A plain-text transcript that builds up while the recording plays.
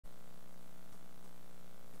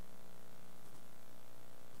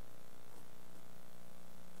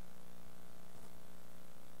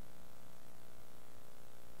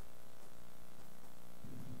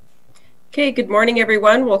Okay, good morning,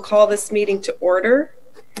 everyone. We'll call this meeting to order.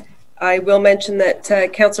 I will mention that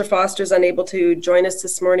Councillor Foster is unable to join us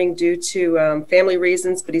this morning due to family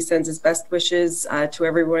reasons, but he sends his best wishes to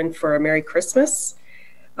everyone for a Merry Christmas.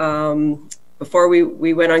 Before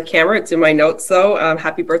we went on camera, it's in my notes though,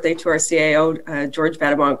 happy birthday to our CAO, George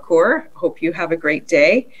Vadamoncourt. Hope you have a great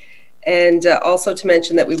day. And also to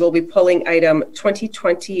mention that we will be pulling item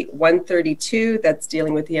 2020-132, that's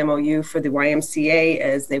dealing with the MOU for the YMCA,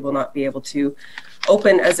 as they will not be able to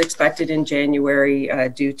open as expected in January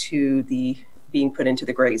due to the being put into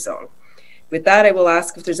the gray zone. With that, I will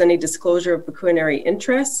ask if there's any disclosure of pecuniary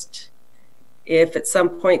interest. If at some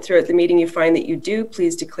point throughout the meeting you find that you do,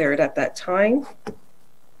 please declare it at that time.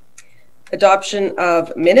 Adoption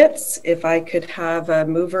of minutes. If I could have a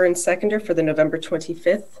mover and seconder for the November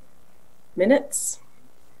 25th minutes.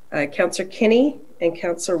 Councillor Kinney and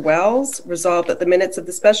Councillor Wells resolved that the minutes of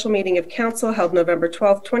the special meeting of Council held November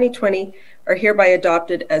 12th, 2020 are hereby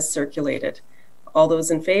adopted as circulated. All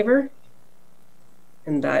those in favor?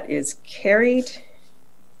 And that is carried.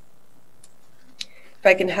 If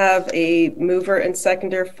I can have a mover and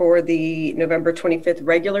seconder for the November 25th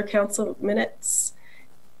regular Council minutes.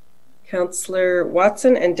 Councillor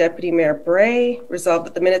Watson and Deputy Mayor Bray resolved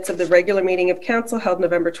that the minutes of the regular meeting of Council held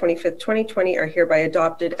November 25th, 2020 are hereby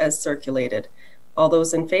adopted as circulated. All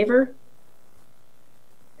those in favor?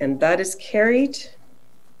 And that is carried.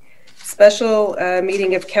 Special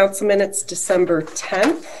meeting of Council minutes December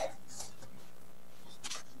 10th.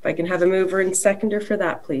 If I can have a mover and seconder for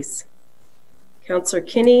that, please. Councillor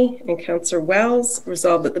Kinney and Councillor Wells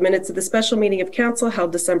resolved that the minutes of the special meeting of Council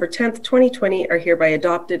held December 10th, 2020 are hereby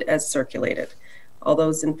adopted as circulated. All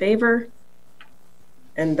those in favor?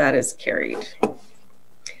 And that is carried.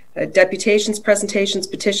 Deputations, presentations,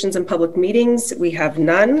 petitions, and public meetings, we have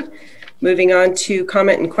none. Moving on to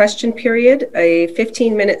comment and question period, a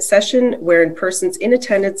 15-minute session wherein persons in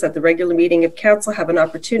attendance at the regular meeting of Council have an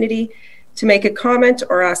opportunity to make a comment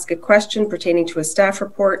or ask a question pertaining to a staff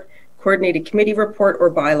report, coordinated committee report, or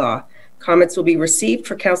bylaw. Comments will be received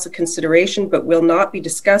for Council consideration but will not be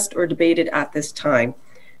discussed or debated at this time.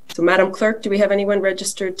 So, Madam Clerk, do we have anyone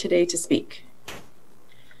registered today to speak?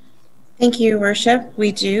 Thank you, Your Worship.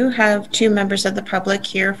 We do have two members of the public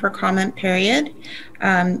here for comment period.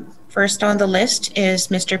 First on the list is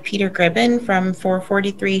Mr. Peter Gribben from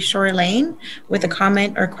 443 Shore Lane with a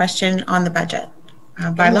comment or question on the budget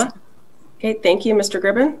bylaw. Okay, thank you, Mr.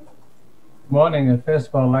 Gribben. Morning, and first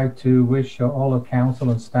of all, I'd like to wish all of Council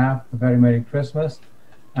and staff a very Merry Christmas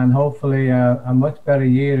and hopefully a much better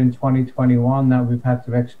year in 2021 than we've had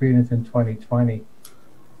to experience in 2020.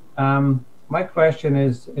 My question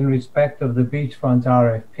is in respect of the beachfront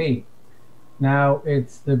RFP. Now,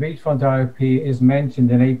 the beachfront RFP is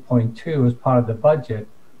mentioned in 8.2 as part of the budget,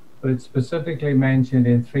 but it's specifically mentioned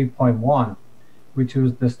in 3.1, which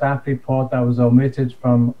was the staff report that was omitted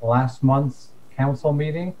from last month's Council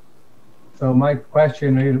meeting. So my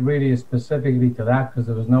question really is specifically to that because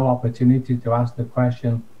there was no opportunity to ask the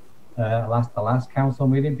question the last Council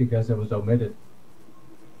meeting because it was omitted.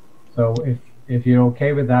 So if you're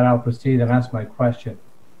okay with that, I'll proceed and ask my question.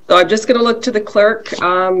 So I'm just going to look to the clerk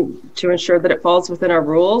to ensure that it falls within our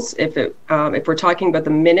rules. If we're talking about the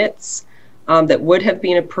minutes that would have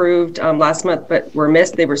been approved last month but were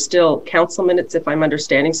missed, they were still Council minutes, if I'm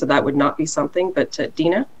understanding, so that would not be something. But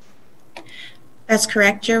Dina? That's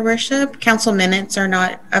correct, Your Worship. Council minutes are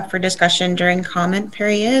not up for discussion during comment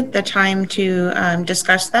period. The time to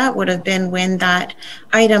discuss that would have been when that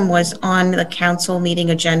item was on the Council meeting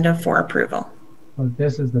agenda for approval. Well,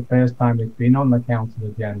 this is the first time it's been on the Council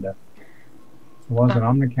agenda. It wasn't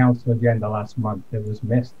on the Council agenda last month. It was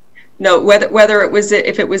missed. No, whether it was,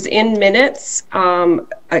 if it was in minutes,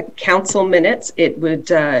 Council minutes, it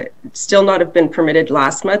would still not have been permitted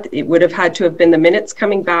last month. It would have had to have been the minutes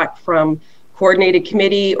coming back from coordinated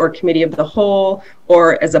committee or committee of the whole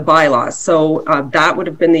or as a bylaw. So that would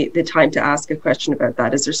have been the time to ask a question about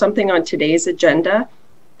that. Is there something on today's agenda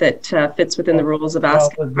that fits within the rules of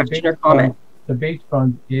asking a question or comment? The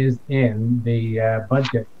beachfront is in the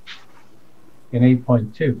budget in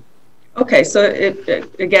 8.2. Okay, so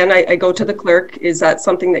again, I go to the clerk. Is that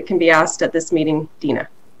something that can be asked at this meeting, Dina?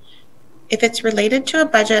 If it's related to a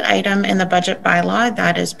budget item in the budget bylaw,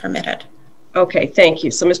 that is permitted. Okay, thank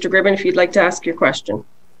you. So, Mr. Gribben, if you'd like to ask your question.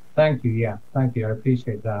 Thank you. Yeah, thank you. I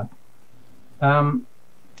appreciate that.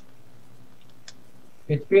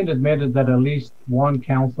 It's been admitted that at least one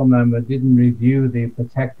Council member didn't review the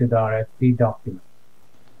protected RFP document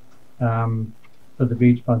for the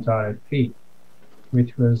beachfront RFP,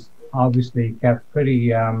 which was obviously kept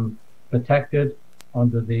pretty protected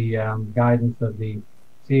under the guidance of the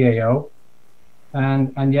CAO.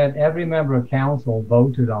 and yet every member of council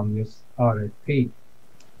voted on this RFP.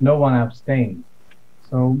 No one abstained.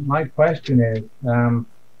 So my question is,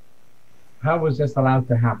 how was this allowed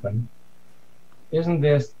to happen? Is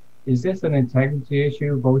this an integrity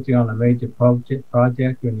issue, voting on a major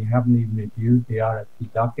project when you haven't even reviewed the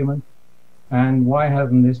RFP document? And why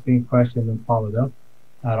hasn't this been questioned and followed up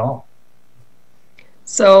at all?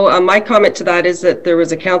 So my comment to that is that there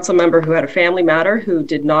was a council member who had a family matter who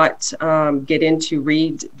did not get in to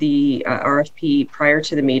read the RFP prior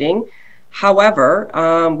to the meeting. However,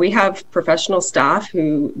 we have professional staff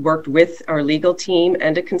who worked with our legal team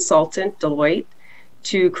and a consultant, Deloitte,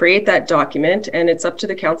 to create that document, and it's up to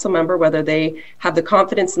the council member whether they have the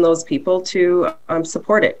confidence in those people to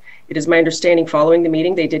support it. It is my understanding following the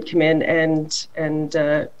meeting they did come in and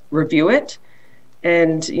review it.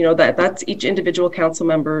 And you know that's each individual council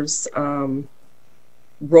member's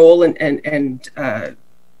role and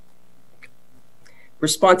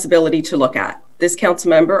responsibility to look at. This council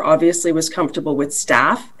member obviously was comfortable with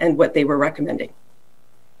staff and what they were recommending.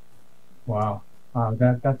 Wow,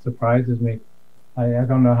 that surprises me. I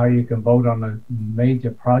don't know how you can vote on a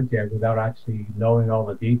major project without actually knowing all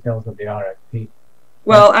the details of the RFP.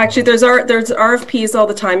 Well, actually, there's RFPs all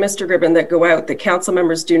the time, Mr. Gribben, that go out that council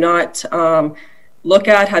members do not look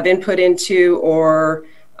at, have input into, or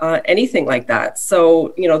anything like that.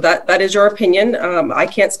 So, you know, that is your opinion. I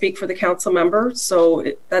can't speak for the council member, so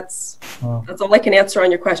that's all I can answer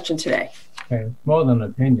on your question today. Okay, it's more than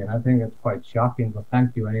an opinion. I think it's quite shocking, but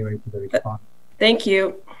thank you anyway for the response. Thank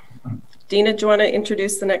you. Dina, do you want to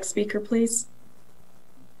introduce the next speaker, please?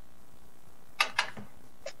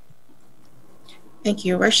 Thank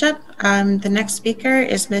you, Worship. The next speaker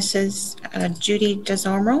is Mrs. Judy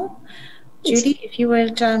Desormeaux. Judy, if you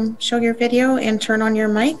would show your video and turn on your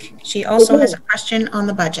mic. She also has a question on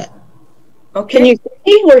the budget. Okay. Can you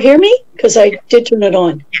see or hear me? Because I did turn it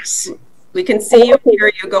on. Yes. We can see you,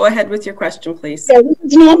 hear you. Go ahead with your question, please. Yeah, this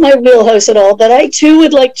is not my wheelhouse at all, but I too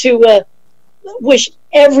would like to wish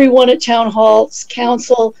everyone at Town Hall's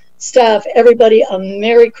council, staff, everybody a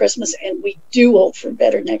Merry Christmas, and we do hope for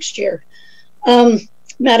better next year.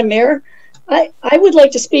 Madam Mayor, I would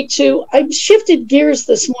like to speak to, I shifted gears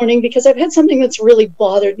this morning because I've had something that's really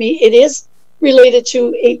bothered me. It is related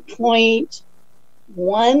to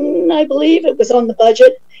 8.1, I believe. It was on the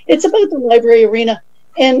budget. It's about the library arena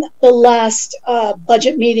and the last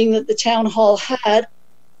budget meeting that the Town Hall had.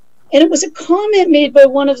 And it was a comment made by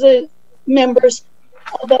one of the members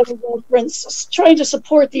about a reference trying to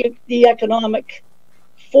support the economic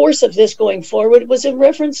force of this going forward. It was in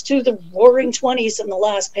reference to the roaring 20s and the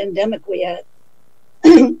last pandemic we had.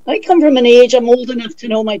 I come from an age, I'm old enough to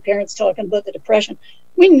know my parents talking about the Depression.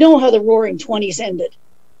 We know how the roaring 20s ended.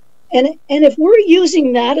 And if we're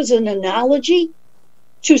using that as an analogy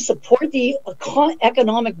to support the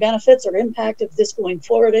economic benefits or impact of this going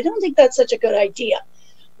forward, I don't think that's such a good idea.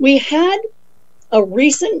 We had a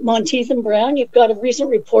recent, Monteith and Brown, you've got a recent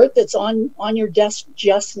report that's on your desk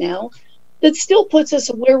just now that still puts us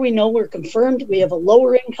where we know we're confirmed. We have a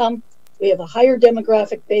lower income, we have a higher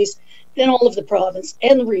demographic base than all of the province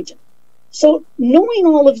and the region. So knowing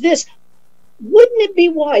all of this, wouldn't it be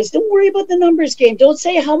wise? Don't worry about the numbers game. Don't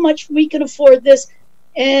say how much we can afford this.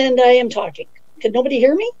 And I am talking. Can nobody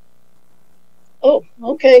hear me? Oh,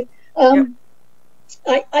 okay. Yep.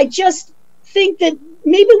 I just think that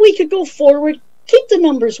maybe we could go forward, keep the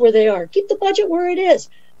numbers where they are, keep the budget where it is,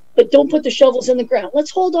 but don't put the shovels in the ground.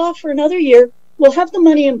 Let's hold off for another year. We'll have the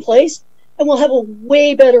money in place and we'll have a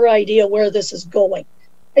way better idea where this is going.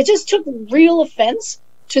 I just took real offense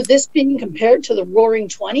to this being compared to the roaring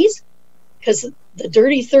 20s because the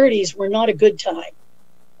dirty 30s were not a good time.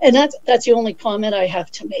 And that's the only comment I have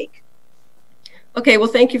to make. Okay, well,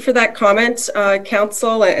 thank you for that comment.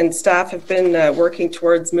 Council and staff have been working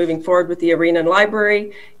towards moving forward with the arena and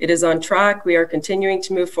library. It is on track. We are continuing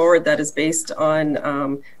to move forward. That is based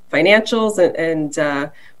on financials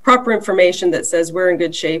and proper information that says we're in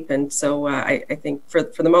good shape. And so I think for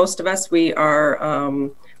the most of us, we are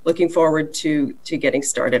looking forward to getting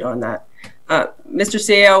started on that. Mr.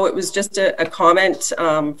 CEO, it was just a comment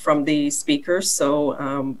from the speaker,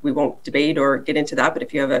 so we won't debate or get into that, but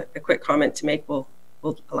if you have a quick comment to make, we'll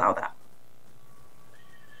allow that.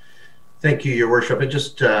 Thank you, Your Worship. And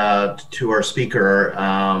just to our speaker,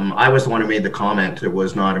 I was the one who made the comment. It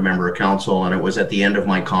was not a member of council, and it was at the end of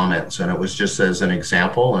my comments, and it was just as an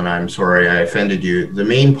example, and I'm sorry I offended you. The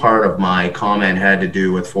main part of my comment had to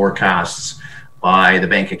do with forecasts by the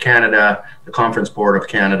Bank of Canada, the Conference Board of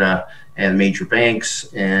Canada, and major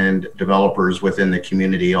banks and developers within the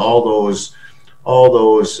community. All those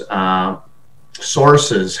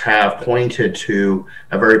sources have pointed to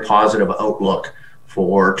a very positive outlook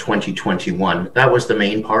for 2021. That was the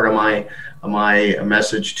main part of my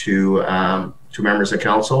message to members of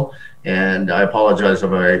council. And I apologize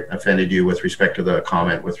if I offended you with respect to the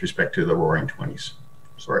comment with respect to the Roaring 20s.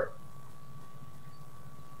 Sorry.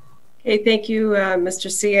 Okay, thank you, Mr.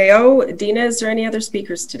 CAO. Dina, is there any other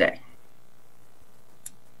speakers today?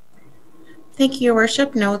 Thank you, Your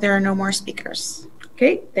Worship. No, there are no more speakers.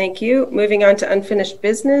 Okay, thank you. Moving on to unfinished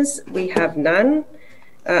business, we have none.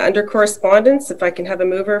 Under correspondence, if I can have a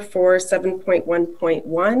mover for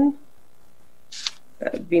 7.1.1.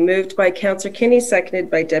 That would be moved by Councillor Kinney, seconded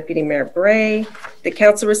by Deputy Mayor Bray. The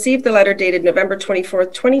Council received the letter dated November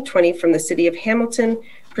 24th, 2020 from the City of Hamilton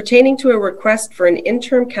pertaining to a request for an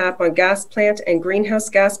interim cap on gas plant and greenhouse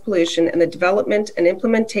gas pollution and the development and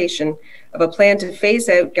implementation of a plan to phase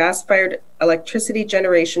out gas-fired electricity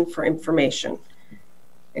generation for information.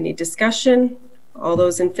 Any discussion? All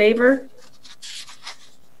those in favor?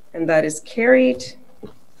 And that is carried.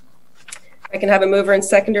 I can have a mover and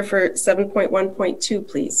seconder for 7.1.2,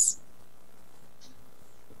 please.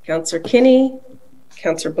 Councillor Kinney,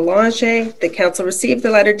 Councillor Belanger. The Council received the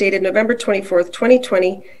letter dated November 24th,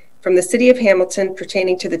 2020 from the City of Hamilton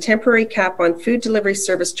pertaining to the temporary cap on food delivery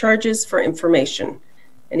service charges for information.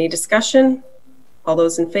 Any discussion? All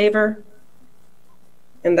those in favor?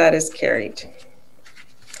 And that is carried.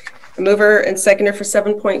 A mover and seconder for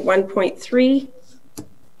 7.1.3.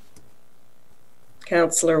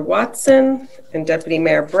 Councillor Watson and Deputy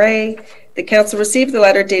Mayor Bray. The Council received the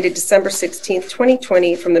letter dated December 16th,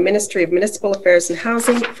 2020 from the Ministry of Municipal Affairs and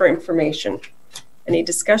Housing for information. Any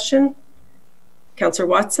discussion? Councillor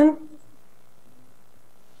Watson?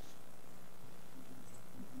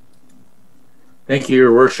 Thank you,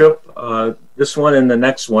 Your Worship. This one and the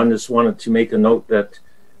next one just wanted to make a note that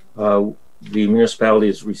the municipality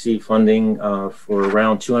has received funding for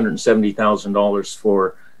around $270,000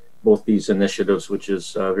 for both these initiatives, which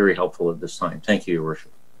is very helpful at this time. Thank you, Your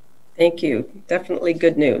Worship. Thank you. Definitely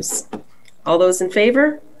good news. All those in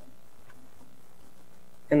favor?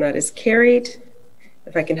 And that is carried.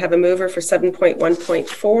 If I can have a mover for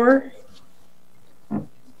 7.1.4.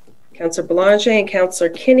 Councillor Belanger and Councillor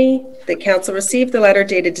Kinney. The Council received the letter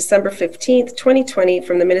dated December 15th, 2020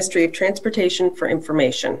 from the Ministry of Transportation for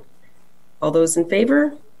information. All those in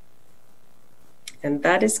favor? And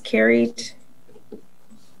that is carried.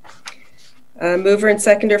 Mover and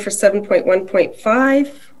seconder for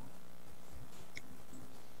 7.1.5.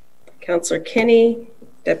 Councillor Kinney,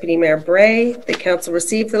 Deputy Mayor Bray. The Council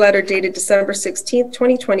received the letter dated December 16th,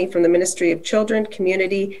 2020 from the Ministry of Children,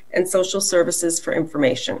 Community and Social Services for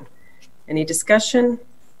information. Any discussion?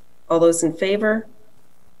 All those in favor?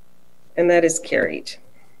 And that is carried.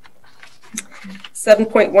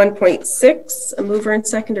 7.1.6, a mover and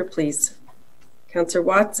seconder, please. Councillor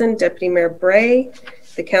Watson, Deputy Mayor Bray.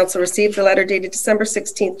 The Council received the letter dated December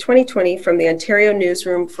 16th, 2020 from the Ontario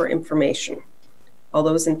Newsroom for information. All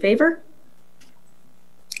those in favor?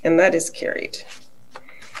 And that is carried.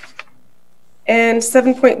 And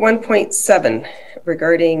 7.1.7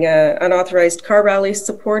 regarding unauthorized car rally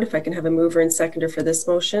support. If I can have a mover and seconder for this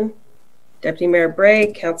motion. Deputy Mayor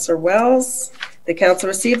Bray, Councillor Wells. The Council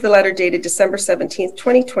received the letter dated December 17th,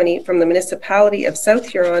 2020 from the Municipality of South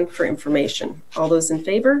Huron for information. All those in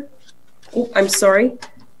favor? Oh, I'm sorry.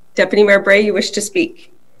 Deputy Mayor Bray, you wish to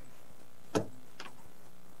speak.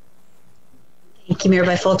 Thank you, Mayor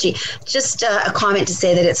Byfolchi. Just a comment to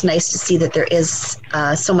say that it's nice to see that there is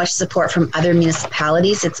so much support from other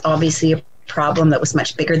municipalities. It's obviously a problem that was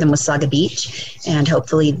much bigger than Wasaga Beach, and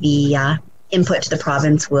hopefully the input to the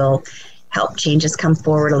province will help changes come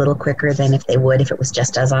forward a little quicker than if they would if it was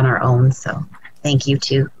just us on our own. So thank you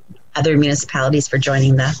to other municipalities for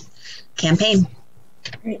joining the campaign.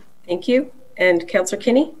 Great, thank you. And Councillor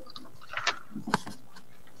Kinney?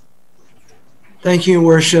 Thank you,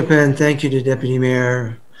 Worship, and thank you to Deputy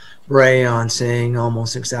Mayor Bray on saying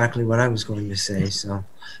almost exactly what I was going to say. So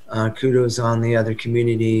kudos on the other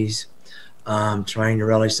communities trying to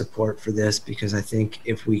rally support for this, because I think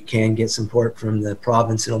if we can get support from the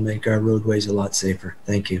province, it'll make our roadways a lot safer.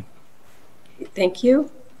 Thank you. Thank you.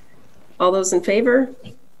 All those in favor?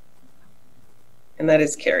 And that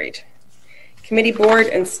is carried. Committee, board,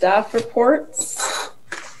 and staff reports.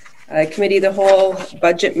 Committee of the Whole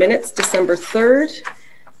budget minutes, December 3rd.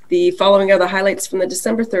 The following are the highlights from the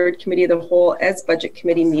December 3rd Committee of the Whole as Budget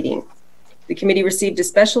Committee meeting. The committee received a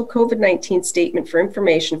special COVID-19 statement for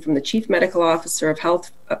information from the Chief Medical Officer of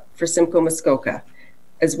Health for Simcoe Muskoka.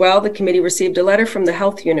 As well, the committee received a letter from the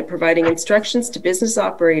Health Unit providing instructions to business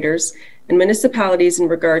operators and municipalities in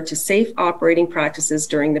regard to safe operating practices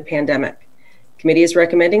during the pandemic. Committee is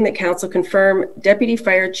recommending that Council confirm Deputy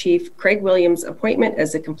Fire Chief Craig Williams' appointment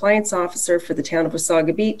as the Compliance Officer for the Town of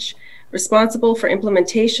Wasaga Beach, responsible for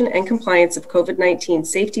implementation and compliance of COVID-19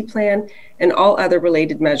 safety plan and all other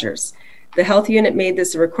related measures. The Health Unit made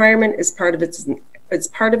this a requirement as part of its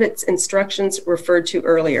instructions referred to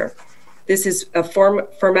earlier. This is a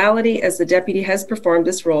formality as the Deputy has performed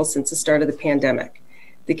this role since the start of the pandemic.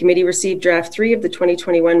 The Committee received draft 3 of the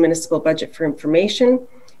 2021 Municipal Budget for information.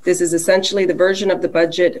 This is essentially the version of the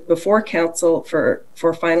budget before Council for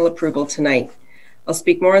final approval tonight. I'll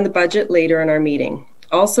speak more on the budget later in our meeting.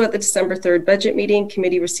 Also at the December 3rd budget meeting,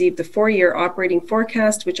 Committee received the 4-year operating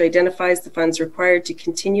forecast, which identifies the funds required to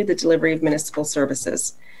continue the delivery of municipal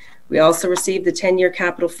services. We also received the 10-year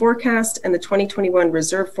capital forecast and the 2021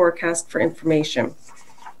 reserve forecast for information.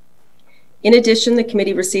 In addition, the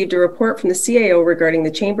Committee received a report from the CAO regarding the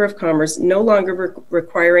Chamber of Commerce no longer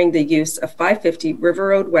requiring the use of 550 River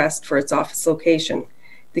Road West for its office location.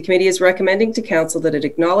 The Committee is recommending to Council that it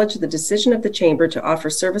acknowledge the decision of the Chamber to offer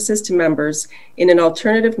services to members in an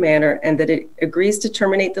alternative manner and that it agrees to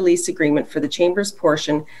terminate the lease agreement for the Chamber's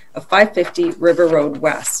portion of 550 River Road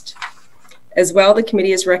West. As well, the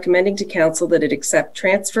Committee is recommending to Council that it accept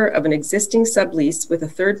transfer of an existing sublease with a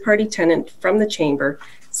third-party tenant from the Chamber,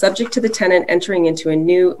 subject to the tenant entering into a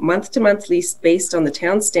new month-to-month lease based on the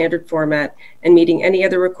town's standard format and meeting any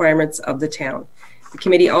other requirements of the town. The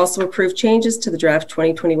Committee also approved changes to the draft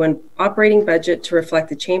 2021 operating budget to reflect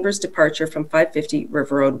the Chamber's departure from 550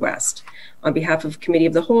 River Road West. On behalf of Committee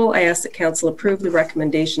of the Whole, I ask that Council approve the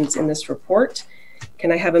recommendations in this report.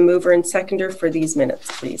 Can I have a mover and seconder for these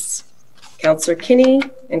minutes, please? Councillor Kinney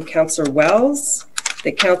and Councillor Wells,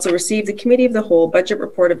 that Council receive the Committee of the Whole budget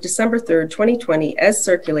report of December 3rd, 2020 as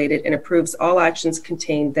circulated and approves all actions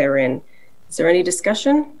contained therein. Is there any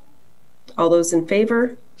discussion? All those in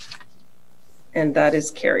favor? And that is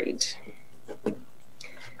carried.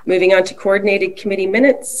 Moving on to coordinated committee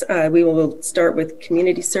minutes, we will start with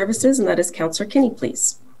community services, and that is Councillor Kinney,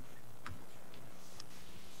 please.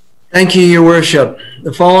 Thank you, Your Worship.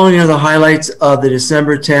 The following are the highlights of the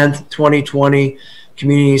December 10th, 2020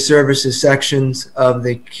 Community Services sections of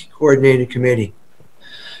the Coordinated Committee.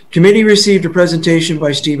 Committee received a presentation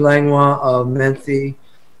by Steve Langlois of Menthe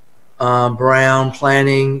Brown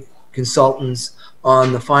Planning Consultants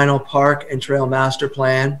on the final Park and Trail Master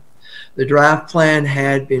Plan. The draft plan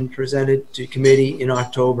had been presented to committee in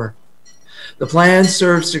October. The plan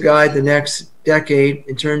serves to guide the next decade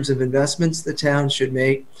in terms of investments the town should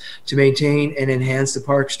make to maintain and enhance the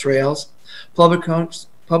park's trails. Public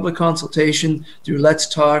consultation through Let's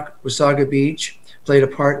Talk Wasaga Beach played a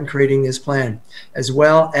part in creating this plan, as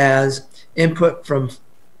well as input from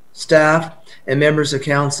staff and members of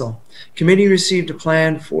council. Committee received a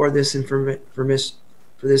plan for this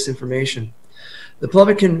information. The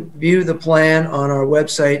public can view the plan on our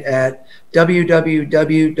website at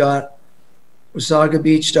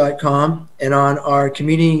www.wasagabeach.com and on our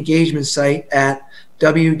community engagement site at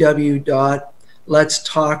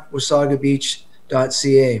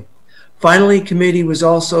www.letstalkwasagabeach.ca. Finally, committee was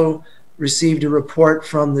also received a report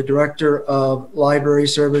from the Director of Library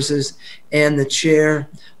Services and the Chair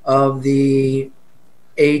of the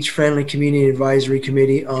Age-Friendly Community Advisory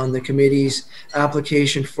Committee on the committee's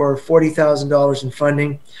application for $40,000 in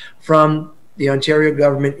funding from the Ontario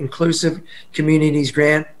Government Inclusive Communities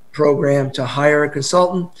Grant Program to hire a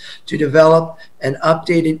consultant to develop an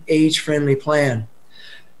updated age-friendly plan.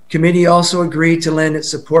 Committee also agreed to lend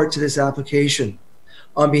its support to this application.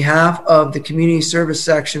 On behalf of the Community Service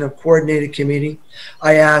section of Coordinated Committee,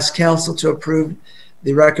 I ask Council to approve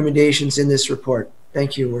the recommendations in this report.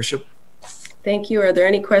 Thank you, Worship. Thank you. Are there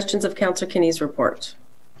any questions of Councillor Kinney's report?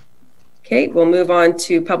 Okay, we'll move on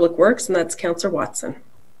to Public Works, and that's Councillor Watson.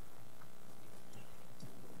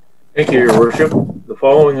 Thank you, Your Worship. The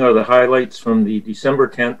following are the highlights from the December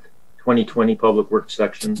 10th, 2020 Public Works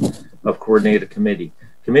section of Coordinated Committee.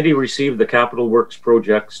 Committee received the Capital Works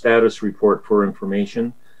Project Status Report for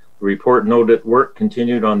information. The report noted work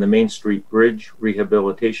continued on the Main Street Bridge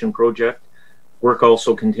Rehabilitation Project. Work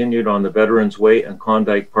also continued on the Veterans Way and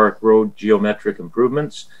Klondike Park Road geometric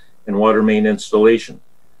improvements and water main installation.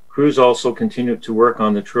 Crews also continued to work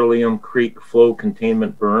on the Trillium Creek flow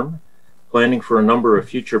containment berm. Planning for a number of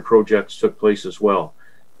future projects took place as well.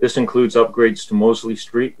 This includes upgrades to Mosley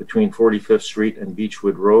Street between 45th Street and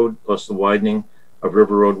Beechwood Road, plus the widening of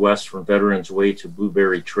River Road West from Veterans Way to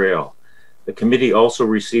Blueberry Trail. The committee also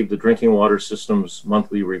received the Drinking Water Systems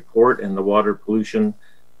Monthly Report and the Water Pollution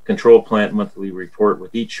Control Plant Monthly Report,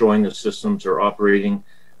 with each showing the systems are operating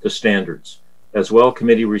to standards. As well,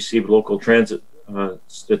 committee received local transit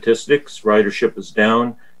statistics. Ridership is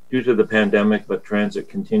down due to the pandemic, but transit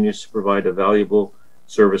continues to provide a valuable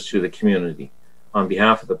service to the community. On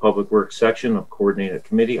behalf of the Public Works section of Coordinated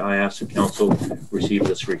Committee, I ask the Council receive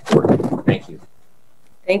this report. Thank you.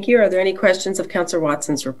 Thank you. Are there any questions of Councillor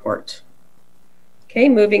Watson's report? Okay,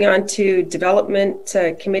 moving on to Development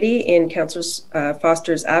Committee in Councillor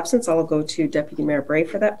Foster's absence. I'll go to Deputy Mayor Bray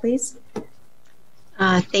for that, please.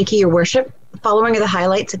 Thank you, Your Worship. The following are the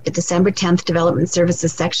highlights of the December 10th Development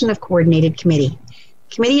Services section of Coordinated Committee.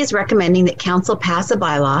 Committee is recommending that Council pass a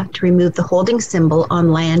bylaw to remove the holding symbol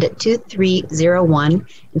on land at 2301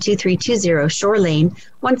 and 2320 Shore Lane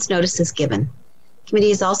once notice is given.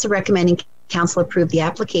 Committee is also recommending Council approve the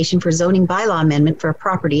application for zoning bylaw amendment for a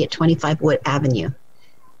property at 25 Wood Avenue.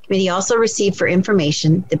 Committee also received for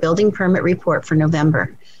information the building permit report for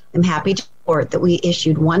November. I'm happy to report that we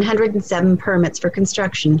issued 107 permits for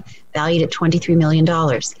construction valued at $23 million.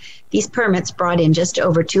 These permits brought in just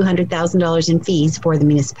over $200,000 in fees for the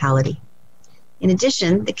municipality. In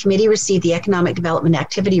addition, the committee received the Economic Development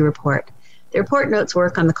Activity Report. The report notes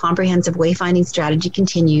work on the comprehensive wayfinding strategy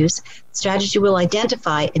continues. The strategy will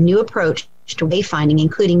identify a new approach to wayfinding,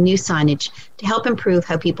 including new signage, to help improve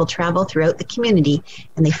how people travel throughout the community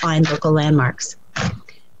and they find local landmarks.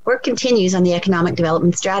 Work continues on the economic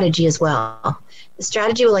development strategy as well. The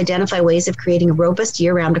strategy will identify ways of creating a robust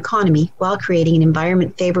year-round economy while creating an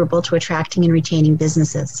environment favorable to attracting and retaining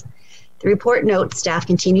businesses. The report notes staff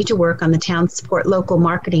continue to work on the town's support local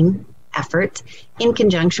marketing efforts in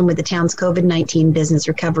conjunction with the town's COVID-19 business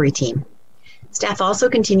recovery team. Staff also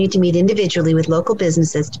continue to meet individually with local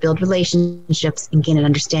businesses to build relationships and gain an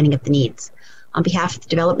understanding of the needs. On behalf of the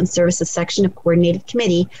Development Services section of Coordinated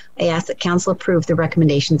Committee, I ask that Council approve the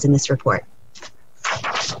recommendations in this report.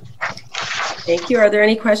 Thank you. Are there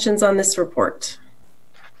any questions on this report?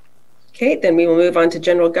 Okay, then we will move on to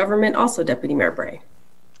General Government, also Deputy Mayor Bray.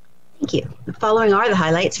 Thank you. The following are the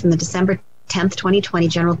highlights from the December 10th, 2020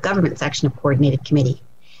 General Government section of Coordinated Committee.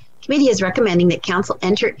 Committee is recommending that Council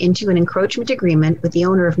enter into an encroachment agreement with the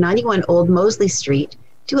owner of 91 Old Mosley Street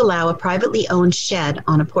to allow a privately owned shed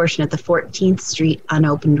on a portion of the 14th Street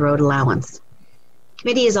unopened road allowance.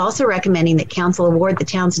 Committee is also recommending that Council award the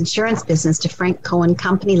town's insurance business to Frank Cohen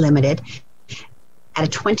Company Limited at a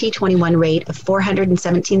 2021 rate of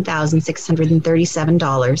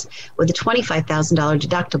 $417,637 with a $25,000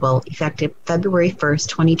 deductible effective February 1st,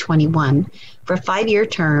 2021 for a 5-year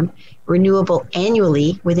term, renewable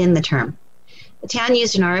annually within the term. The town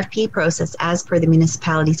used an RFP process as per the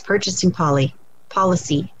municipality's purchasing policy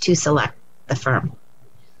to select the firm.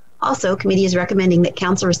 Also, committee is recommending that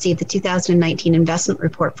Council receive the 2019 investment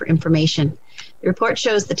report for information. The report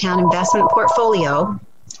shows the town investment portfolio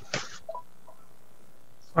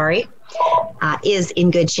is in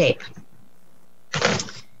good shape.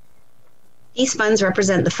 These funds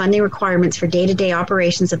represent the funding requirements for day-to-day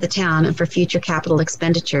operations of the town and for future capital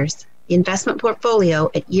expenditures. The investment portfolio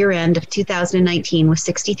at year-end of 2019 was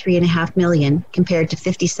 $63.5 million compared to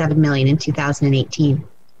 $57 million in 2018.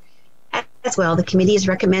 As well, the committee is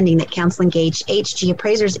recommending that Council engage HG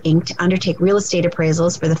Appraisers Inc. to undertake real estate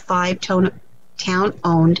appraisals for the 5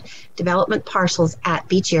 town-owned development parcels at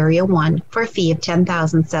Beach Area 1 for a fee of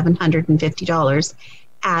 $10,750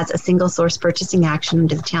 as a single source purchasing action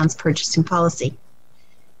under the town's purchasing policy.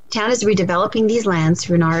 The town is redeveloping these lands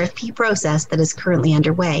through an RFP process that is currently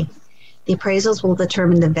underway. The appraisals will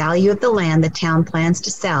determine the value of the land the town plans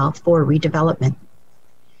to sell for redevelopment.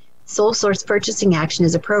 Sole source purchasing action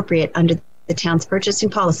is appropriate under the town's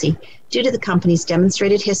purchasing policy due to the company's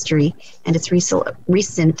demonstrated history and its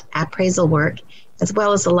recent appraisal work, as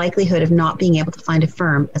well as the likelihood of not being able to find a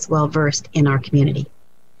firm as well versed in our community.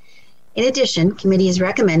 In addition, committee is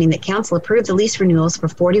recommending that Council approve the lease renewals for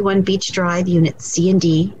 41 Beach Drive Units C and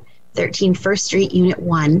D, 13 First Street Unit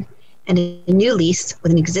 1, and a new lease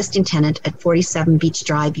with an existing tenant at 47 Beach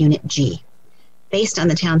Drive Unit G, based on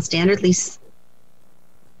the town's standard lease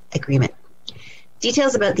agreement.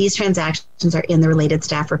 Details about these transactions are in the related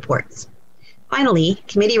staff reports. Finally,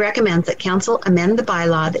 committee recommends that Council amend the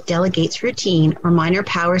bylaw that delegates routine or minor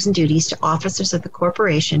powers and duties to officers of the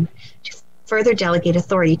corporation to further delegate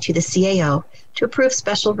authority to the CAO to approve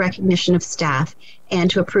special recognition of staff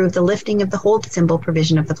and to approve the lifting of the hold symbol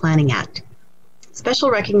provision of the Planning Act.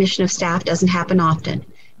 Special recognition of staff doesn't happen often,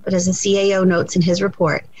 but as the CAO notes in his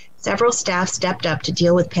report, several staff stepped up to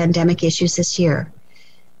deal with pandemic issues this year.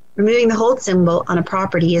 Removing the hold symbol on a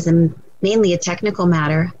property is mainly a technical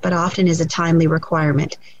matter, but often is a timely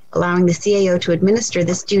requirement. Allowing the CAO to administer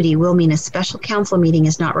this duty will mean a special council meeting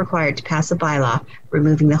is not required to pass a bylaw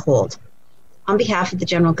removing the hold. On behalf of the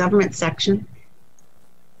General Government section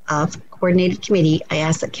of Coordinated Committee, I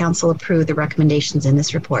ask that Council approve the recommendations in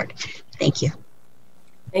this report. Thank you.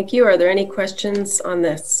 Thank you. Are there any questions on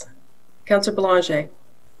this? Councillor Belanger.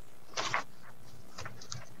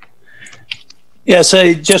 Yes,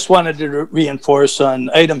 I just wanted to reinforce on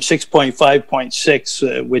item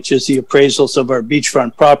 6.5.6, which is the appraisals of our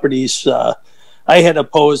beachfront properties. I had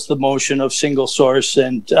opposed the motion of single source,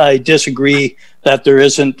 and I disagree that there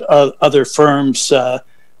isn't other firms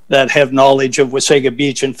that have knowledge of Wasaga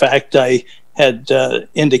Beach. In fact, I had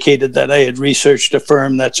indicated that I had researched a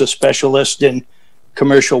firm that's a specialist in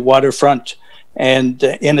commercial waterfront. And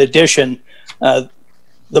in addition, the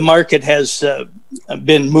market has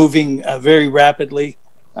been moving very rapidly.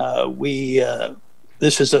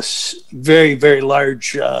 This is a very, very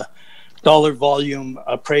large dollar volume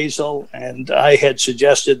appraisal, and I had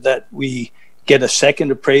suggested that we get a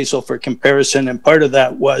second appraisal for comparison, and part of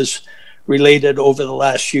that was related over the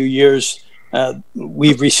last few years.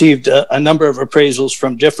 We've received a number of appraisals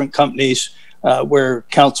from different companies where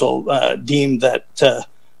council deemed that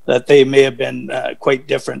they may have been quite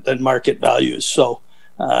different than market values. So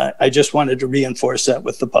I just wanted to reinforce that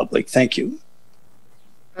with the public. Thank you.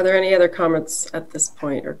 Are there any other comments at this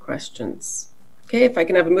point or questions? Okay, if I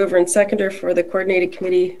can have a mover and seconder for the coordinated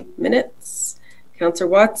committee minutes. Councillor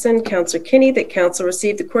Watson, Councillor Kinney, that council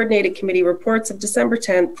received the coordinated committee reports of December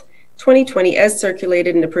 10th, 2020 as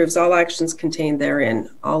circulated and approves all actions contained therein.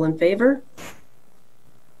 All in favor?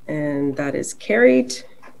 And that is carried.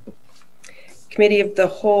 Committee of the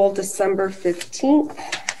Whole, December 15th.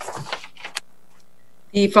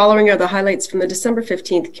 The following are the highlights from the December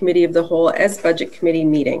 15th Committee of the Whole as Budget Committee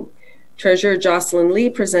meeting. Treasurer Jocelyn Lee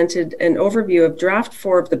presented an overview of Draft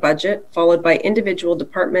 4 of the budget, followed by individual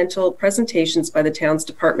departmental presentations by the town's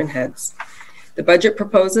department heads. The budget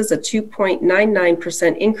proposes a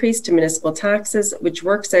 2.99% increase to municipal taxes, which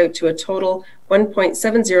works out to a total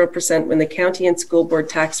 1.70% when the county and school board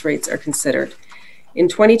tax rates are considered. In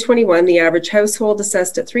 2021, the average household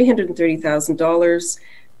assessed at $330,000.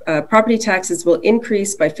 Property taxes will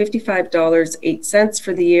increase by $55.08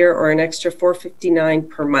 for the year, or an extra $4.59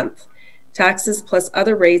 per month. Taxes plus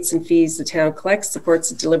other rates and fees the town collects supports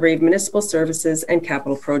the delivery of municipal services and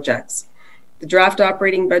capital projects. The draft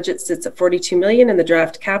operating budget sits at $42 million and the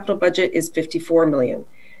draft capital budget is $54 million.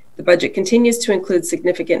 The budget continues to include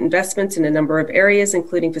significant investments in a number of areas,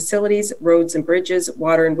 including facilities, roads and bridges,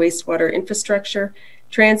 water and wastewater infrastructure,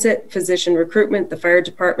 transit, physician recruitment, the fire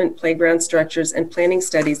department, playground structures, and planning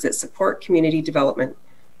studies that support community development.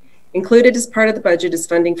 Included as part of the budget is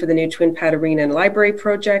funding for the new Twin Pad Arena and Library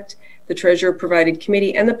project. The Treasurer provided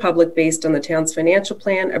committee and the public, based on the town's financial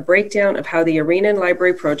plan, a breakdown of how the Arena and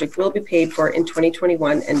Library project will be paid for in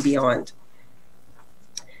 2021 and beyond.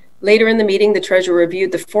 Later in the meeting, the Treasurer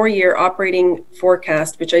reviewed the 4-year operating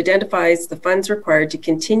forecast, which identifies the funds required to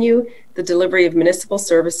continue the delivery of municipal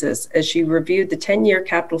services, as she reviewed the 10-year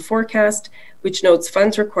capital forecast, which notes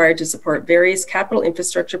funds required to support various capital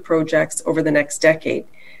infrastructure projects over the next decade.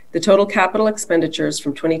 The total capital expenditures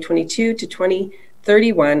from 2022 to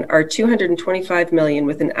 2031 are $225 million,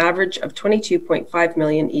 with an average of $22.5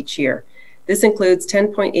 million each year. This includes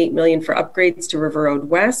 $10.8 million for upgrades to River Road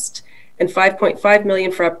West, and $5.5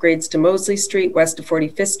 million for upgrades to Mosley Street west of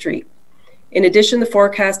 45th Street. In addition, the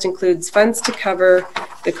forecast includes funds to cover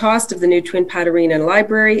the cost of the new Twin Pad Arena and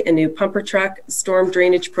Library, a new pumper truck, storm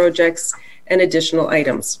drainage projects, and additional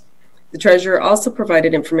items. The Treasurer also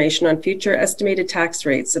provided information on future estimated tax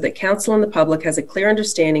rates so that Council and the public has a clear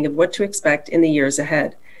understanding of what to expect in the years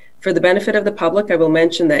ahead. For the benefit of the public, I will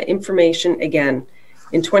mention that information again.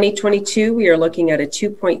 In 2022, we are looking at a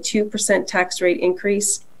 2.2% tax rate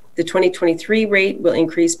increase. The 2023 rate will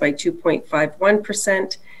increase by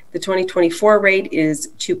 2.51%. The 2024 rate is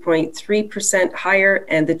 2.3% higher,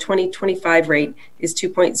 and the 2025 rate is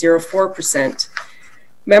 2.04%.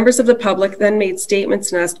 Members of the public then made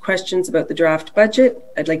statements and asked questions about the draft budget.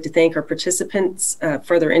 I'd like to thank our participants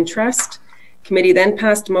for their interest. Committee then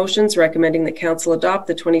passed motions recommending that Council adopt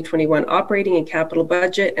the 2021 operating and capital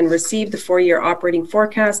budget and receive the 4-year operating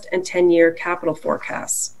forecast and 10-year capital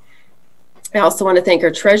forecasts. I also want to thank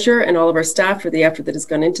our Treasurer and all of our staff for the effort that has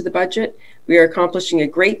gone into the budget. We are accomplishing a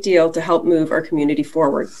great deal to help move our community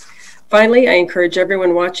forward. Finally, I encourage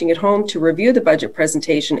everyone watching at home to review the budget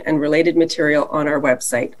presentation and related material on our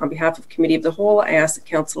website. On behalf of Committee of the Whole, I ask that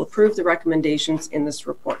Council approve the recommendations in this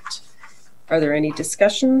report. Are there any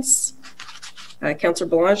discussions? Councillor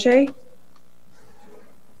Belanger.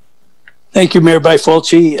 Thank you, Mayor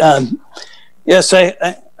Bifulci. Yes,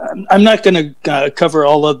 I'm not going to cover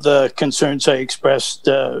all of the concerns I expressed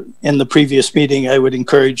in the previous meeting. I would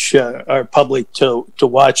encourage our public to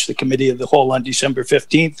watch the Committee of the Whole on December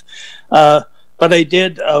 15th. But But I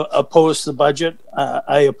did oppose the budget.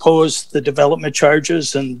 I opposed the development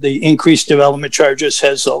charges, and the increased development charges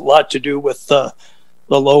has a lot to do with the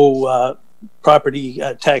low property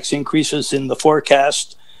tax increases in the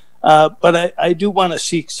forecast. But I do want to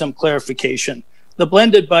seek some clarification. The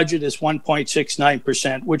blended budget is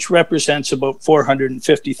 1.69%, which represents about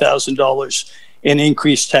 $450,000 in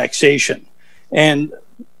increased taxation. And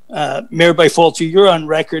Mayor Bifolchi, you're on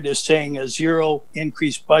record as saying a zero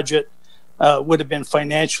increased budget would have been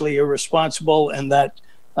financially irresponsible, and that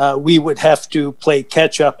we would have to play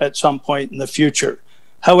catch up at some point in the future.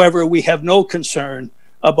 However, we have no concern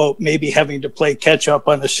about maybe having to play catch up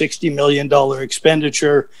on a $60 million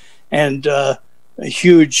expenditure and a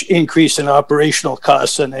huge increase in operational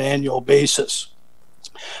costs on an annual basis.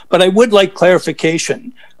 But I would like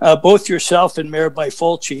clarification. Both yourself and Mayor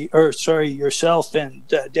Bifolchi, or sorry, yourself and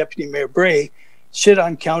Deputy Mayor Bray sit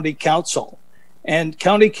on County Council. And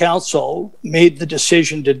County Council made the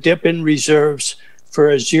decision to dip in reserves for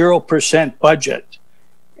a 0% budget.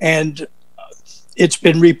 And it's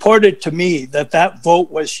been reported to me that that vote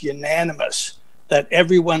was unanimous, that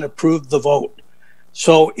everyone approved the vote.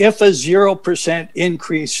 So if a 0%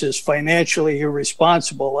 increase is financially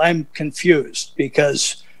irresponsible, I'm confused,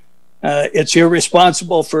 because it's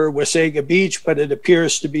irresponsible for Wasaga Beach, but it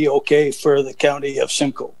appears to be okay for the county of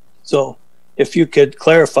Simcoe. So if you could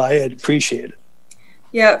clarify, I'd appreciate it.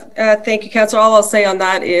 Yeah, thank you, Councillor. All I'll say on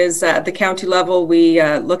that is at the county level, we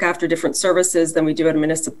look after different services than we do at a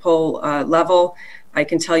municipal level. I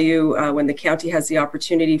can tell you when the county has the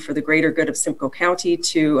opportunity for the greater good of Simcoe County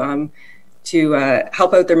to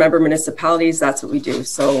help out their member municipalities, that's what we do.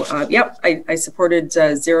 So, yep, I supported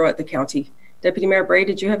zero at the county. Deputy Mayor Bray,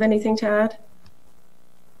 did you have anything to add?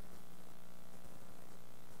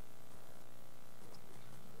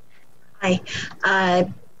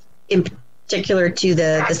 Hi. In particular to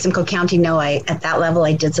the Simcoe County, no, at that level,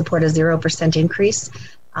 I did support a 0% increase.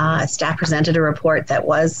 Staff presented a report that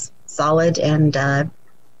was solid and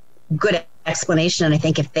good explanation. And I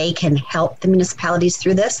think if they can help the municipalities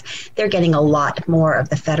through this, they're getting a lot more of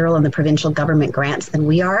the federal and the provincial government grants than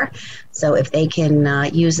we are. So if they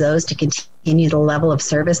can use those to continue the level of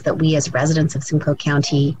service that we as residents of Simcoe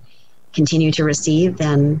County continue to receive,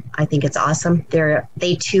 then I think it's awesome.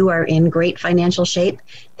 They too are in great financial shape.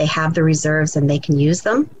 They have the reserves and they can use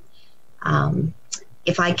them.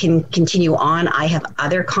 If I can continue on, I have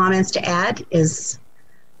other comments to add. That's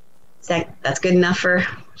good enough for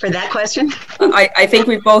that question? I think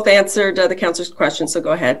we've both answered the councillor's question, so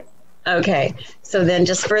go ahead. Okay, so then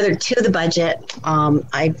just further to the budget,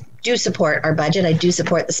 I do support our budget. I do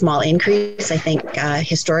support the small increase. I think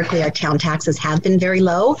historically our town taxes have been very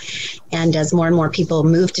low, and as more and more people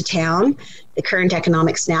move to town, the current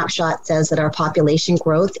economic snapshot says that our population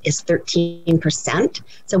growth is 13%.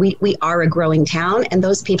 So we are a growing town, and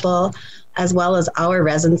those people, as well as our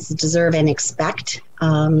residents, deserve and expect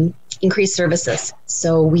increased services.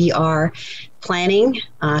 So we are planning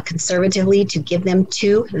conservatively to give them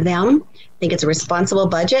to them. I think it's a responsible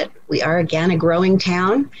budget. We are, again, a growing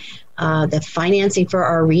town. The financing for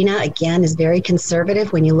our arena, again, is very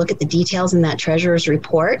conservative. When you look at the details in that treasurer's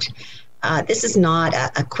report, this is not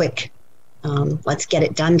a quick, let's get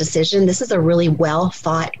it done decision. This is a really well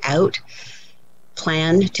thought out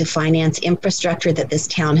plan to finance infrastructure that this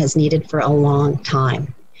town has needed for a long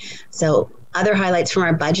time. So other highlights from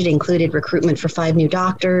our budget included recruitment for 5 new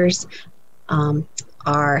doctors.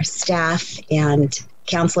 Our staff and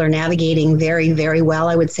council are navigating very, very well,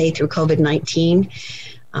 I would say, through COVID-19.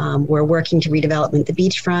 We're working to redevelopment the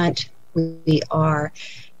beachfront. We are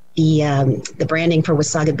the branding for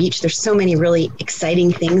Wasaga Beach. There's so many really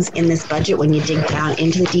exciting things in this budget when you dig down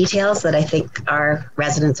into the details that I think our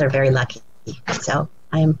residents are very lucky. So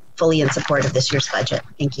I am fully in support of this year's budget.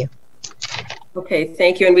 Thank you. Okay,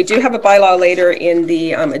 thank you. And we do have a bylaw later in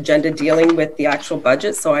the agenda dealing with the actual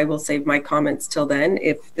budget, so I will save my comments till then.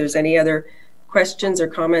 If there's any other questions or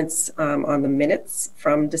comments on the minutes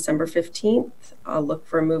from December 15th, I'll look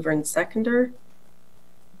for a mover and seconder.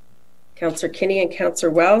 Councillor Kinney and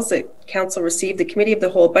Councillor Wells, that Council received the Committee of the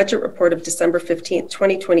Whole Budget Report of December 15th,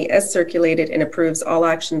 2020 as circulated and approves all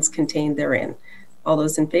actions contained therein. All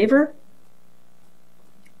those in favor?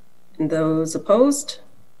 And those opposed?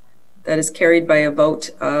 That is carried by a vote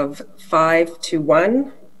of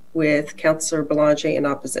 5-1 with Councillor Belanger in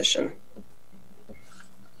opposition.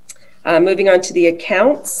 Moving on to the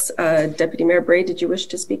accounts, Deputy Mayor Bray, did you wish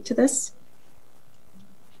to speak to this?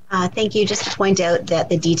 Thank you. Just to point out that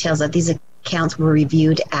the details of these accounts were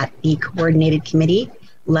reviewed at the coordinated committee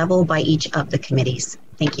level by each of the committees.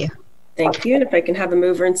 Thank you. Thank you. And if I can have a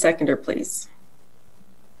mover and seconder, please.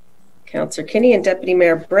 Councillor Kinney and Deputy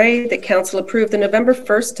Mayor Bray that Council approve the November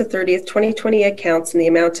 1st to 30th, 2020 accounts in the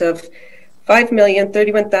amount of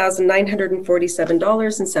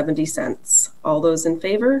 $5,031,947.70. All those in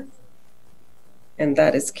favor? And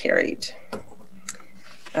that is carried.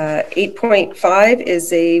 8.5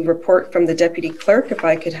 is a report from the Deputy Clerk. If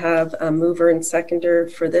I could have a mover and seconder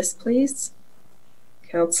for this, please.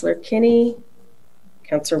 Councillor Kinney,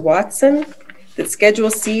 Councillor Watson, that Schedule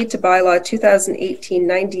C to Bylaw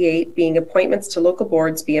 2018-98, being appointments to local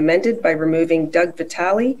boards, be amended by removing Doug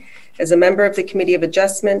Vitale as a member of the Committee of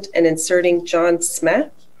Adjustment and inserting John Smith.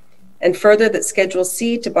 And further, that Schedule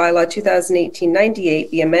C to Bylaw 2018-98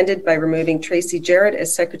 be amended by removing Tracy Jarrett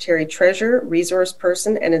as Secretary Treasurer, Resource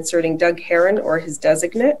Person, and inserting Doug Heron or his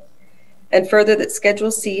designate. And further, that Schedule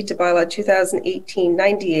C to Bylaw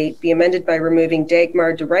 2018-98 be amended by removing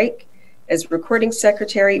Dagmar de Rijk as Recording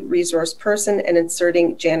Secretary, Resource Person, and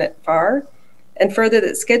inserting Janet Farr. And further,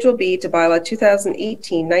 that Schedule B to Bylaw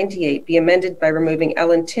 2018-98 be amended by removing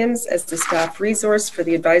Ellen Timms as the Staff Resource for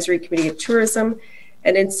the Advisory Committee of Tourism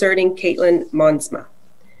and inserting Caitlin Monsma.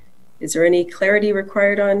 Is there any clarity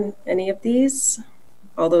required on any of these?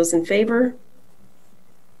 All those in favor?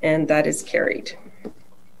 And that is carried.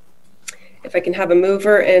 If I can have a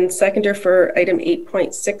mover and seconder for item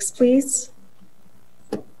 8.6, please.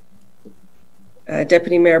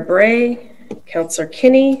 Deputy Mayor Bray, Councillor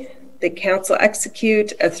Kinney, the Council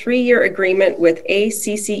execute a 3-year agreement with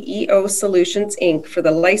ACCEO Solutions, Inc. for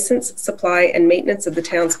the license, supply, and maintenance of the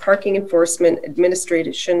town's parking enforcement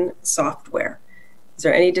administration software. Is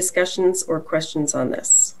there any discussions or questions on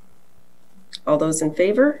this? All those in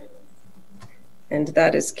favor? And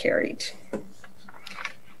that is carried.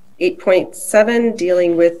 8.7,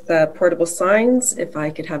 dealing with portable signs. If I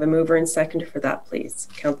could have a mover and seconder for that, please.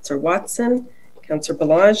 Councillor Watson, Councillor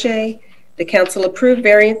Belanger. The Council approved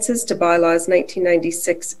variances to bylaws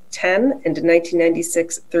 1996-10 and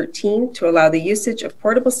 1996-13 to allow the usage of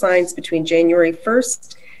portable signs between January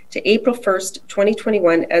 1st to April 1st,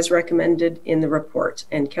 2021, as recommended in the report.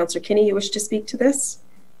 And Councillor Kinney, you wish to speak to this?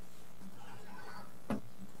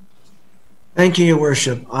 Thank you, Your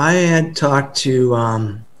Worship. I had talked to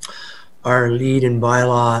our lead in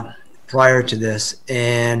bylaw prior to this,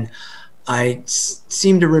 and I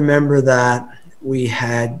seem to remember that we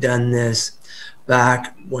had done this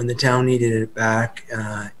back when the town needed it back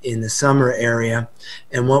in the summer area.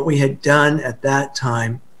 And what we had done at that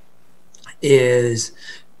time is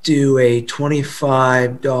do a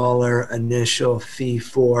 $25 initial fee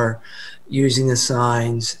for using the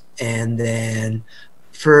signs, and then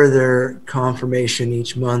further confirmation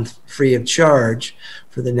each month free of charge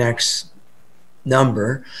for the next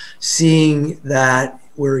number. Seeing that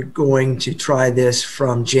we're going to try this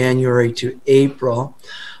from January to April,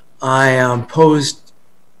 I posed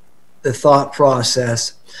the thought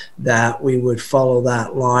process that we would follow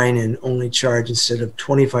that line and only charge, instead of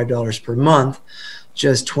 $25 per month,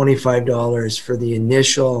 just $25 for the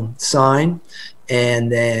initial sign,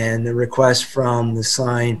 and then the request from the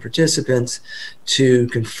sign participants to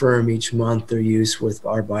confirm each month their use with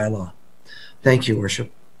our bylaw. Thank you,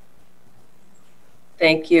 Worship.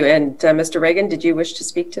 Thank you. And Mr. Reagan, did you wish to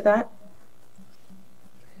speak to that?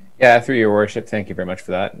 Yeah, through your worship, thank you very much for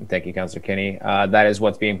that. And thank you, Councillor Kinney. That is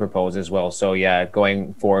what's being proposed as well. So yeah,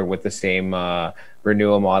 going forward with the same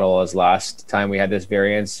renewal model as last time we had this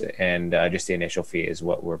variance, and just the initial fee is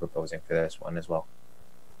what we're proposing for this one as well.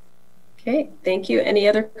 Okay, thank you. Any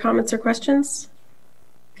other comments or questions?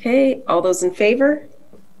 Okay, all those in favor?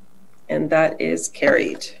 And that is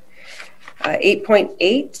carried.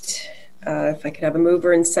 8.8. If I could have a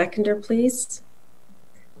mover and seconder, please.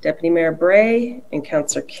 Deputy Mayor Bray and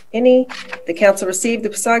Councillor Kinney. The Council received the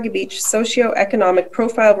Wasaga Beach Socio-Economic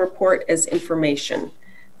Profile Report as information.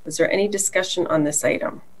 Was there any discussion on this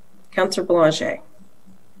item? Councillor Belanger.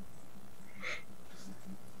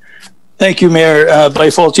 Thank you, Mayor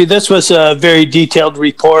Byfolchi. This was a very detailed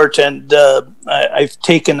report, and I've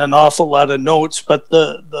taken an awful lot of notes, but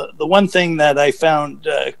the one thing that I found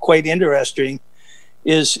quite interesting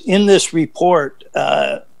is in this report,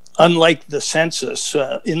 unlike the census,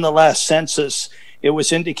 in the last census, it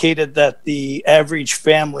was indicated that the average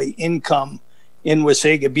family income in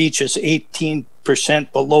Wasaga Beach is 18%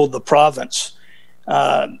 below the province.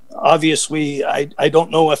 Obviously, I don't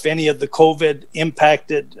know if any of the COVID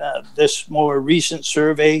impacted this more recent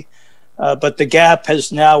survey, but the gap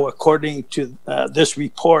has now, according to this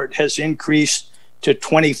report, has increased to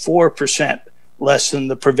 24% less than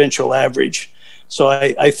the provincial average. So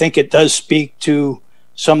I think it does speak to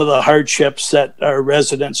some of the hardships that our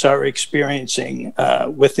residents are experiencing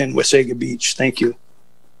within Wasaga Beach. Thank you.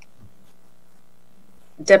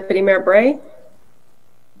 Deputy Mayor Bray.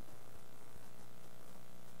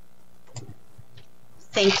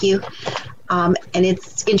 Thank you. And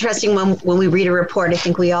it's interesting when we read a report, I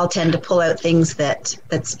think we all tend to pull out things that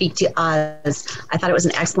speak to us. I thought it was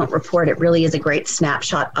an excellent report. It really is a great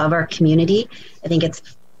snapshot of our community. I think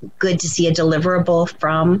it's good to see a deliverable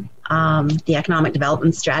from the economic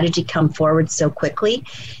development strategy come forward so quickly.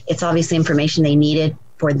 It's obviously information they needed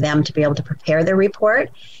for them to be able to prepare their report.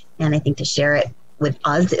 And I think to share it with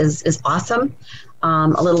us is awesome.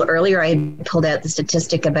 A little earlier, I pulled out the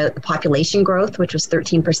statistic about the population growth, which was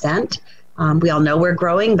 13%. We all know we're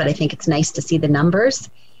growing, but I think it's nice to see the numbers.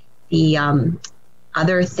 The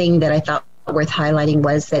other thing that I thought worth highlighting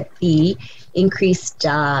was that the increased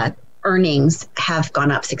earnings have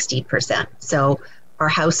gone up 16%. So our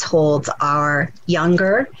households are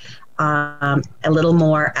younger, a little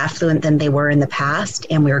more affluent than they were in the past,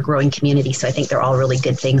 and we're a growing community. So I think they're all really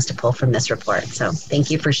good things to pull from this report. So thank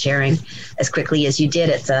you for sharing as quickly as you did.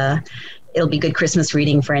 It'll be good Christmas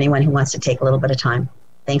reading for anyone who wants to take a little bit of time.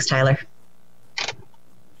 Thanks, Tyler.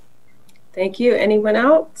 Thank you. Anyone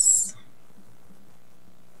else?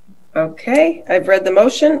 Okay, I've read the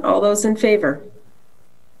motion. All those in favor?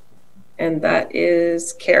 And that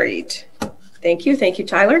is carried. Thank you. Thank you,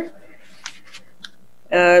 Tyler.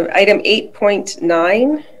 Item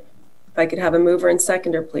 8.9, if I could have a mover and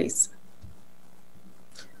seconder, please.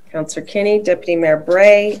 Councillor Kinney, Deputy Mayor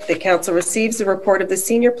Bray. The council receives the report of the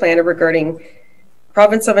senior planner regarding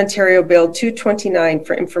Province of Ontario Bill 229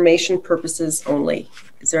 for information purposes only.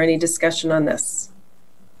 Is there any discussion on this?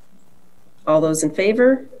 All those in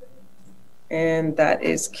favor? And that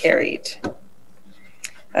is carried.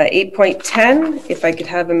 8.10, if I could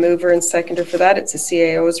have a mover and seconder for that. It's a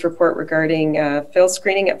CAO's report regarding fill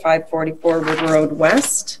screening at 544 River Road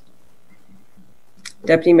West.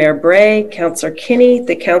 Deputy Mayor Bray, Councillor Kinney.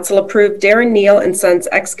 The council approved Darren Neal and Sons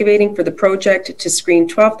Excavating for the project to screen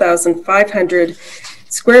 12,500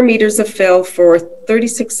 square meters of fill for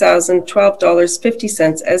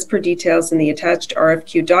 $36,012.50 as per details in the attached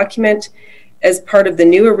RFQ document as part of the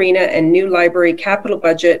new arena and new library capital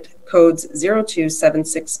budget codes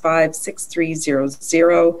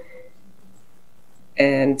 027656300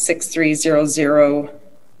 and 63000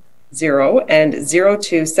 and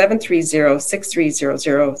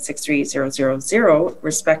 027306300 63000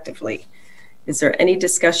 respectively. Is there any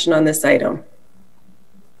discussion on this item?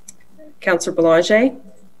 Councillor Belanger.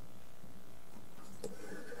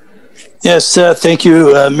 Yes, thank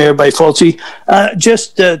you, Mayor Byfolchi.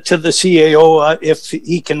 Just to the CAO, if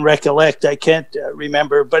he can recollect, I can't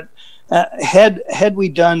remember, but had we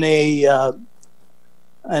done an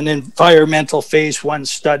environmental phase 1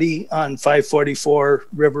 study on 544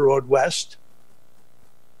 River Road West?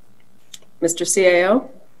 Mr. CAO.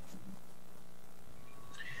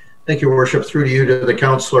 Thank you, Worship. Through to you, to the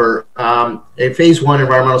councillor. A phase 1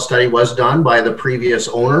 environmental study was done by the previous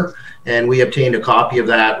owner, and we obtained a copy of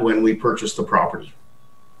that when we purchased the property.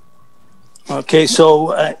 Okay,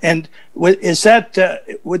 so and is that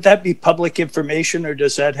would that be public information, or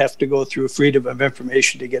does that have to go through Freedom of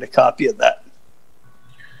Information to get a copy of that?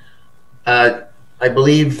 I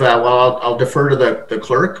believe, well, I'll defer to the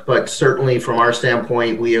clerk, but certainly from our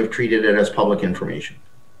standpoint, we have treated it as public information.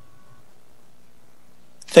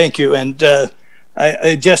 Thank you. And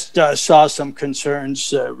I just saw some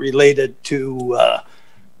concerns related to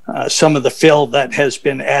some of the fill that has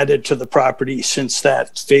been added to the property since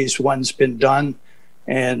that phase 1's been done.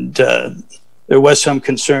 And there was some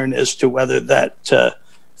concern as to whether that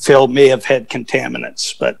fill may have had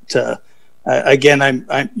contaminants. But again,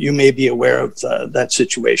 you may be aware of that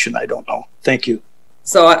situation. I don't know. Thank you.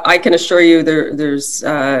 So I can assure you there's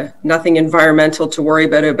nothing environmental to worry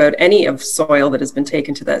about any of soil that has been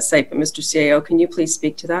taken to that site. But Mr. CAO, can you please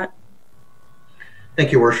speak to that?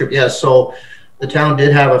 Thank you, Worship. Yes, so the town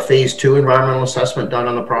did have a phase 2 environmental assessment done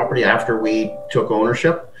on the property after we took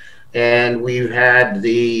ownership. And we've had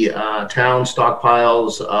the town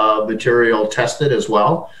stockpiles of material tested as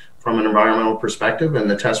well from an environmental perspective. And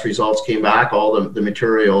the test results came back. All the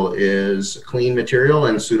material is clean material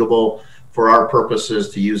and suitable for our purposes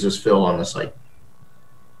to use as fill on the site.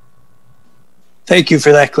 Thank you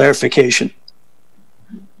for that clarification.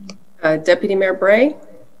 Deputy Mayor Bray.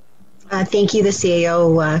 Thank you. The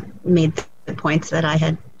CAO made the points that I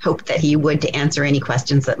had hoped that he would to answer any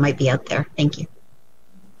questions that might be out there. Thank you.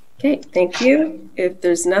 Okay, thank you. If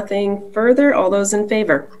there's nothing further, all those in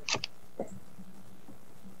favor?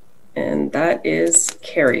 And that is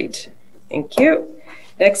carried. Thank you.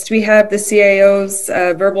 Next, we have the CAO's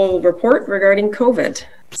verbal report regarding COVID.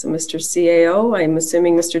 So Mr. CAO, I'm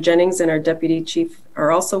assuming Mr. Jennings and our Deputy Chief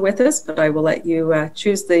are also with us, but I will let you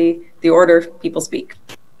choose the order people speak.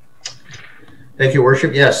 Thank you,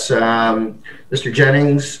 Worship. Yes, Mr.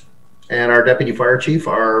 Jennings and our Deputy Fire Chief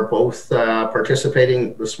are both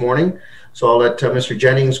participating this morning. So I'll let Mr.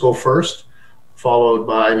 Jennings go first, followed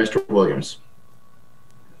by Mr. Williams.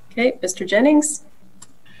 Okay, Mr. Jennings.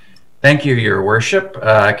 Thank you, Your Worship.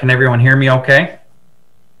 Can everyone hear me okay?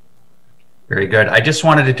 Very good. I just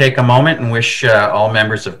wanted to take a moment and wish all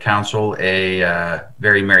members of Council a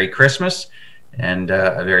very Merry Christmas and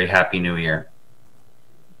a very Happy New Year.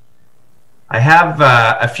 I have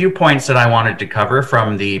a few points that I wanted to cover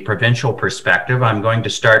from the provincial perspective. I'm going to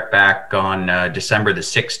start back on December the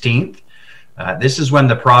 16th. This is when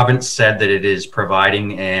the province said that it is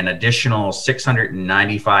providing an additional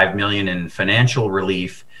 $695 million in financial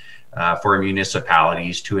relief for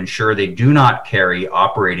municipalities to ensure they do not carry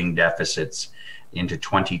operating deficits into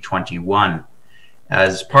 2021.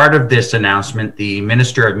 As part of this announcement, the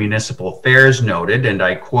Minister of Municipal Affairs noted, and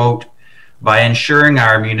I quote, "By ensuring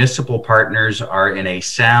our municipal partners are in a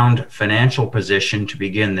sound financial position to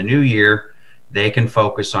begin the new year, they can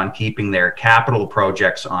focus on keeping their capital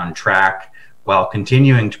projects on track while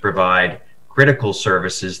continuing to provide critical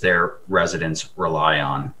services their residents rely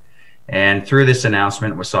on." And through this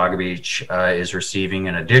announcement, Wasaga Beach is receiving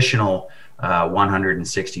an additional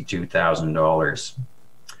 $162,000.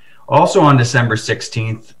 Also on December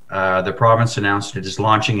 16th, the province announced it is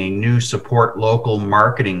launching a new Support Local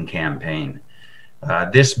marketing campaign.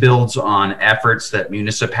 This builds on efforts that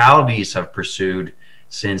municipalities have pursued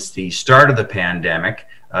since the start of the pandemic,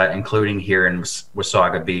 including here in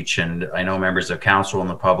Wasaga Beach. And I know members of council and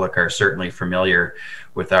the public are certainly familiar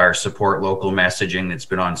with our Support Local messaging that's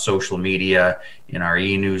been on social media, in our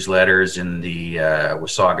e-newsletters, in the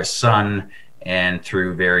Wasaga Sun, and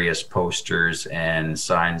through various posters and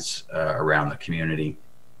signs around the community.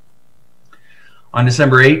 On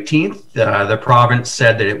December 18th, the province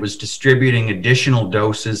said that it was distributing additional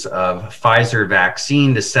doses of Pfizer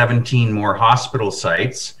vaccine to 17 more hospital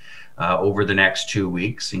sites over the next 2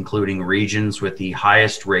 weeks, including regions with the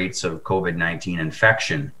highest rates of COVID-19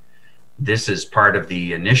 infection. This is part of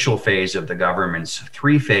the initial phase of the government's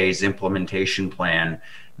three-phase implementation plan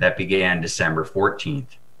that began December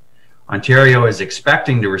 14th. Ontario is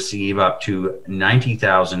expecting to receive up to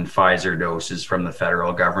 90,000 Pfizer doses from the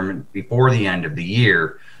federal government before the end of the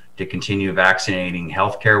year to continue vaccinating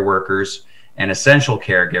healthcare workers and essential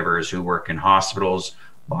caregivers who work in hospitals,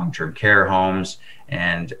 long-term care homes,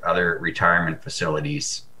 and other retirement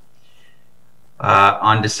facilities.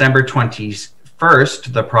 On December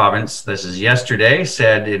 21st, the province, this is yesterday,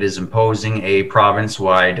 said it is imposing a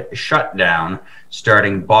province-wide shutdown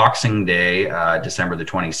starting Boxing Day, December the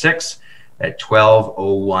 26th at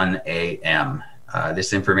 12:01 a.m.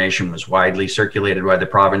 This information was widely circulated by the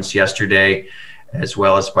province yesterday, as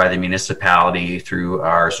well as by the municipality through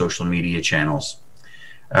our social media channels.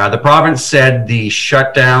 The province said the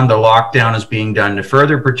shutdown, the lockdown, is being done to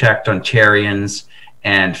further protect Ontarians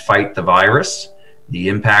and fight the virus. The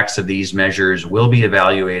impacts of these measures will be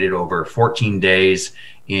evaluated over 14 days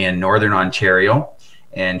in Northern Ontario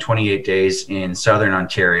and 28 days in Southern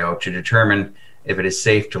Ontario to determine if it is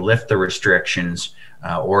safe to lift the restrictions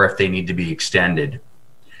or if they need to be extended.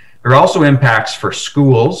 There are also impacts for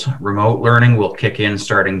schools. Remote learning will kick in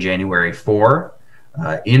starting January 4.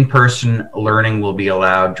 In-person learning will be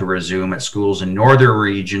allowed to resume at schools in northern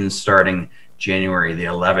regions starting January the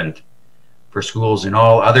 11th. For schools in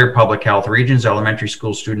all other public health regions, elementary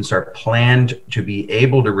school students are planned to be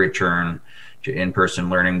able to return to in-person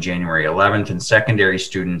learning January 11th, and secondary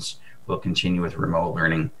students will continue with remote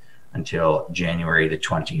learning until January the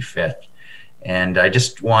 25th. And I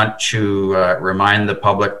just want to remind the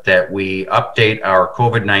public that we update our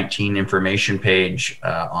COVID-19 information page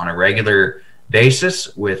on a regular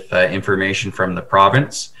basis with information from the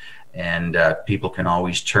province, and people can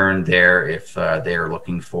always turn there if they are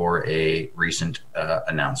looking for a recent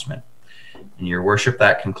announcement. And Your Worship,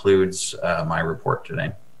 that concludes my report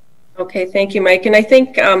today. Okay, thank you, Mike. And I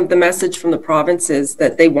think the message from the province is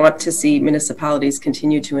that they want to see municipalities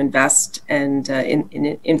continue to invest and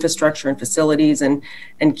in infrastructure and facilities and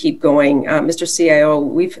keep going. Mr. CIO,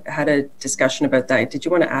 we've had a discussion about that. Did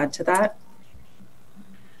you want to add to that?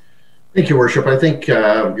 Thank you, Worship. I think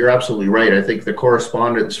you're absolutely right. I think the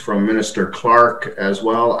correspondence from Minister Clark, as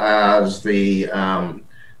well as the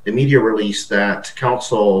media release that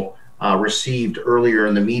Council received earlier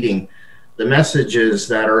in the meeting, the messages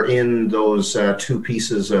that are in those two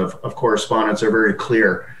pieces of correspondence are very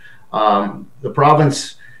clear. The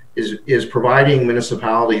province is providing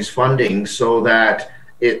municipalities funding so that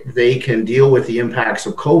they can deal with the impacts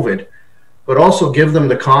of COVID, but also give them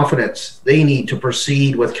the confidence they need to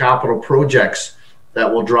proceed with capital projects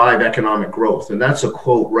that will drive economic growth. And that's a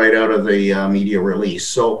quote right out of the media release.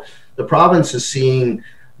 So the province is seeing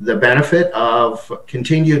the benefit of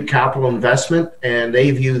continued capital investment, and they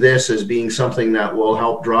view this as being something that will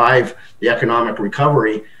help drive the economic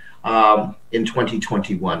recovery in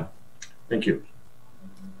 2021. Thank you.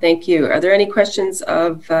 Thank you. Are there any questions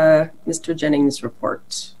of Mr. Jennings'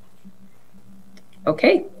 report?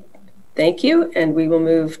 Okay, thank you. And we will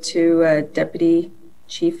move to Deputy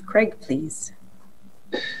Chief Craig, please.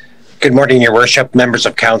 Good morning, Your Worship, members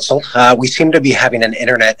of council. We seem to be having an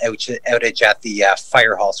internet outage at the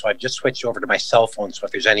fire hall, so I've just switched over to my cell phone, so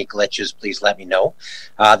if there's any glitches, please let me know.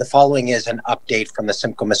 The following is an update from the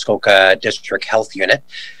Simcoe Muskoka District Health Unit.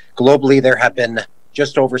 Globally, there have been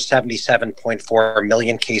just over 77.4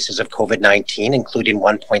 million cases of COVID-19, including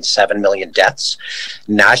 1.7 million deaths.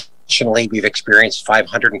 Nationally, we've experienced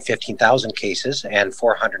 515,000 cases and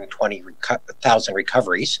 420,000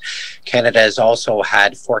 recoveries. Canada has also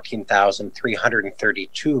had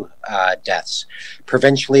 14,332 deaths.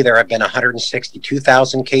 Provincially, there have been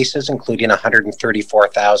 162,000 cases, including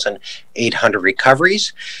 134,800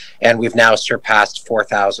 recoveries, and we've now surpassed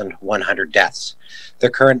 4,100 deaths. The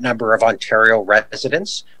current number of Ontario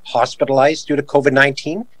residents hospitalized due to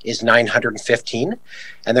COVID-19 is 915,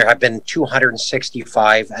 and there have been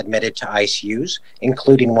 265 admitted to ICUs,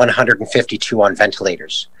 including 152 on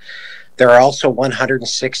ventilators. There are also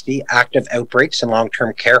 160 active outbreaks in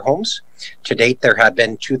long-term care homes. To date, there have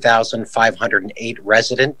been 2,508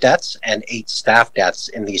 resident deaths and 8 staff deaths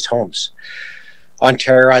in these homes.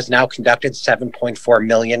 Ontario has now conducted 7.4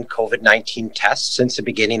 million COVID-19 tests since the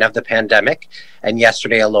beginning of the pandemic, and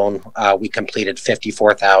yesterday alone, we completed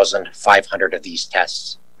 54,500 of these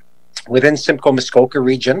tests. Within Simcoe Muskoka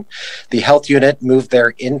region, the health unit moved their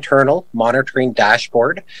internal monitoring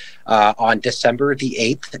dashboard on December the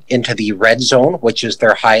 8th into the red zone, which is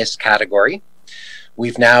their highest category.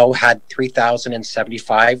 We've now had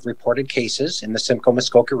 3,075 reported cases in the Simcoe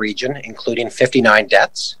Muskoka region, including 59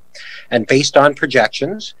 deaths. And based on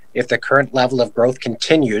projections, if the current level of growth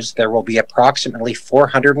continues, there will be approximately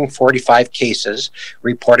 445 cases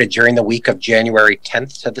reported during the week of January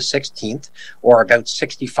 10th to the 16th, or about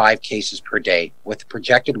 65 cases per day, with a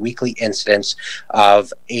projected weekly incidence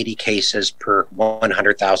of 80 cases per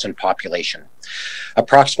 100,000 population.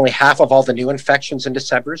 Approximately half of all the new infections in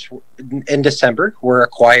December were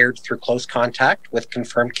acquired through close contact with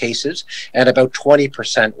confirmed cases, and about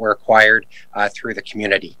 20% were acquired through the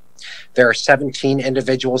community. There are 17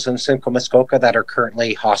 individuals in Simcoe Muskoka that are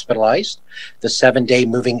currently hospitalized. The 7-day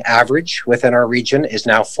moving average within our region is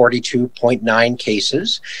now 42.9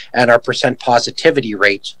 cases, and our percent positivity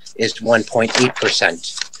rate is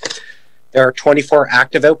 1.8%. There are 24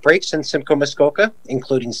 active outbreaks in Simcoe Muskoka,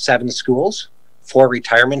 including 7 schools, 4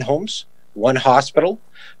 retirement homes, 1 hospital,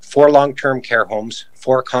 4 long-term care homes,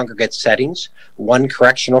 4 congregate settings, 1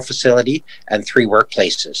 correctional facility, and 3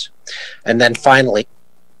 workplaces. And then finally,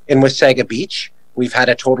 in Wasaga Beach, we've had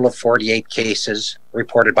a total of 48 cases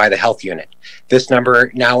reported by the health unit. This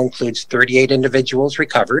number now includes 38 individuals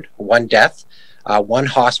recovered, 1 death, 1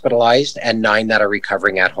 hospitalized, and 9 that are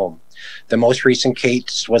recovering at home. The most recent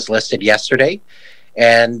case was listed yesterday,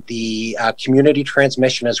 and the community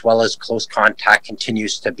transmission as well as close contact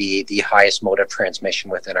continues to be the highest mode of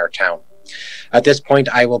transmission within our town. At this point,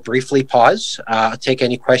 I will briefly pause, take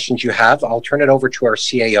any questions you have. I'll turn it over to our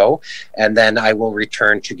CAO, and then I will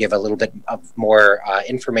return to give a little bit of more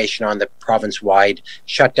information on the province-wide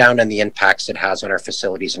shutdown and the impacts it has on our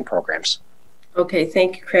facilities and programs. Okay,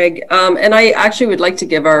 thank you, Craig. And I actually would like to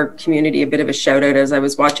give our community a bit of a shout out. As I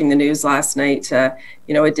was watching the news last night,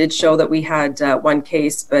 you know, it did show that we had 1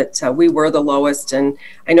 case, but we were the lowest. And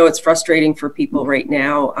I know it's frustrating for people right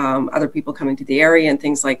now, other people coming to the area and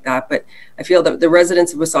things like that. But I feel that the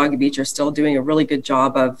residents of Wasaga Beach are still doing a really good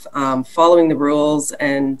job of following the rules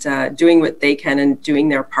and doing what they can and doing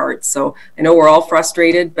their part. So I know we're all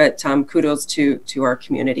frustrated, but kudos to our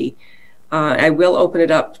community. I will open it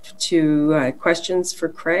up to questions for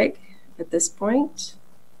Craig at this point.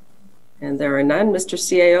 And there are none. Mr.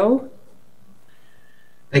 CAO.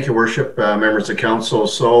 Thank you, Worship, members of council.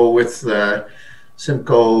 So with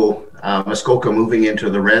Simcoe Muskoka moving into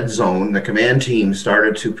the red zone, the command team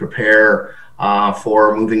started to prepare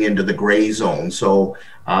for moving into the gray zone, so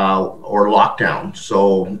or lockdown.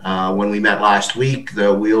 So when we met last week,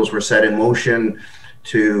 the wheels were set in motion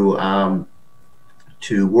to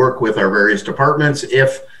work with our various departments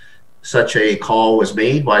if such a call was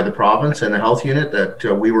made by the province and the health unit, that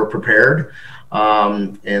we were prepared.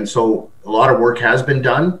 And so a lot of work has been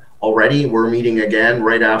done already. We're meeting again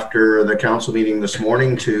right after the council meeting this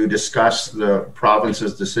morning to discuss the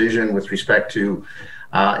province's decision with respect to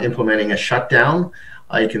implementing a shutdown.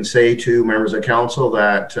 I can say to members of council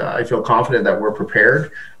that I feel confident that we're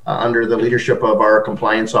prepared under the leadership of our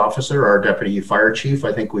compliance officer, our deputy fire chief.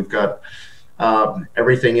 I think we've got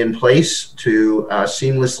everything in place to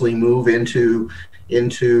seamlessly move into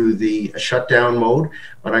the shutdown mode.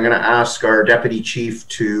 But I'm going to ask our deputy chief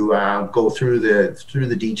to go through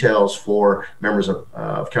the details for members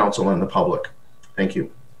of council and the public. Thank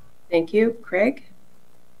you. Thank you. Craig?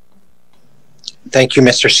 Thank you,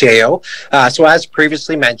 Mr. CAO. So as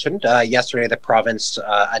previously mentioned, yesterday the province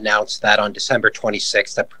announced that on December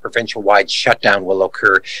 26th, a provincial-wide shutdown will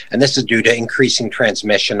occur, and this is due to increasing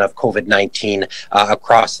transmission of COVID-19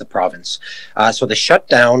 across the province. So the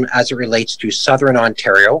shutdown, as it relates to Southern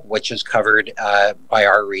Ontario, which is covered by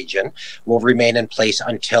our region, will remain in place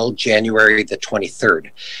until January the 23rd.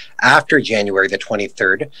 After January the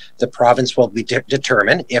 23rd, the province will be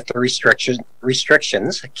determine if the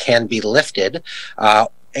restrictions can be lifted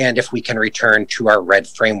and if we can return to our red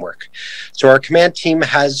framework. So our command team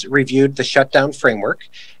has reviewed the shutdown framework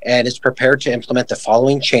and is prepared to implement the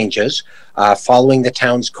following changes following the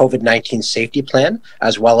town's COVID-19 safety plan,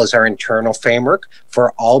 as well as our internal framework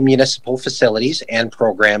for all municipal facilities and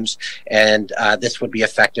programs, and this would be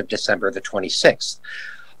effective December the 26th.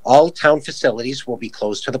 All town facilities will be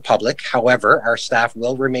closed to the public. However, our staff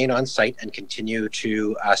will remain on site and continue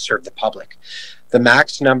to serve the public. The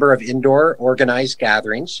max number of indoor organized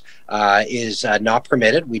gatherings is not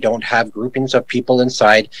permitted. We don't have groupings of people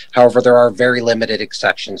inside. However, there are very limited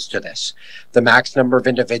exceptions to this. The max number of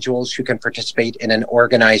individuals who can participate in an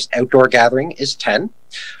organized outdoor gathering is 10.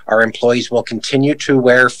 Our employees will continue to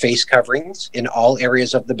wear face coverings in all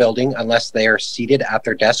areas of the building unless they are seated at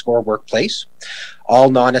their desk or workplace. All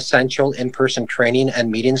non-essential in-person training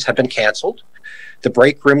and meetings have been canceled. The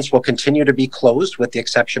break rooms will continue to be closed with the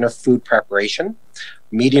exception of food preparation.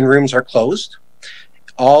 Meeting rooms are closed.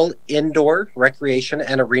 All indoor recreation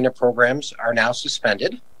and arena programs are now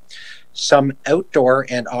suspended. Some outdoor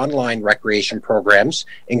and online recreation programs,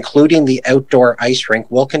 including the outdoor ice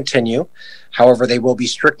rink, will continue. However, they will be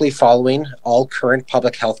strictly following all current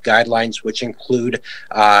public health guidelines, which include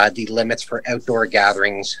the limits for outdoor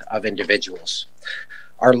gatherings of individuals.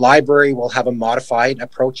 Our library will have a modified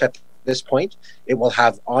approach at this point. It will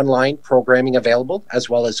have online programming available, as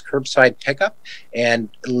well as curbside pickup and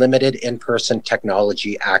limited in-person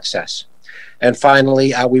technology access. And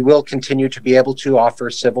finally, we will continue to be able to offer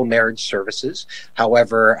civil marriage services.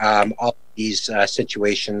 However, all these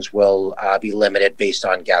situations will be limited based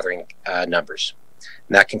on gathering numbers.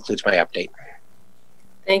 And that concludes my update.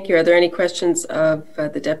 Thank you. Are there any questions of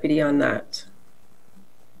the deputy on that?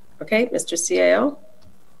 Okay, Mr. CAO.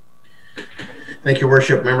 Thank you,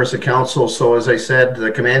 Worship, members of council. So as I said,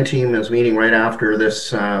 the command team is meeting right after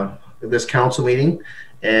this this council meeting,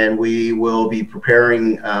 and we will be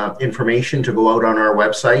preparing information to go out on our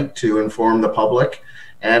website to inform the public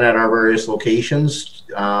and at our various locations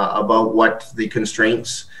about what the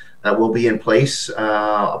constraints that will be in place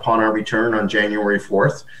upon our return on January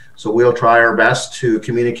 4th. So we'll try our best to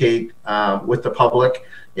communicate with the public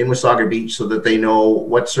in Wasaga Beach so that they know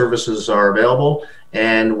what services are available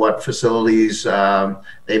and what facilities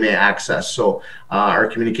they may access. So our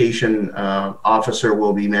communication officer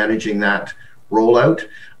will be managing that rollout.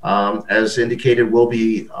 As indicated, we'll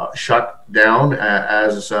be shut down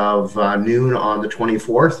as of noon on the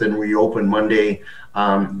 24th and reopen Monday,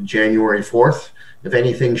 January 4th. If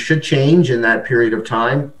anything should change in that period of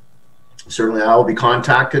time, certainly I will be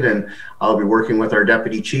contacted, and I'll be working with our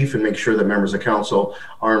deputy chief and make sure that members of council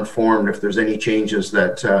are informed if there's any changes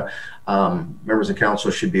that members of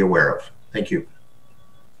council should be aware of. Thank you.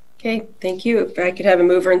 Okay, thank you. If I could have a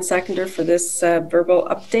mover and seconder for this verbal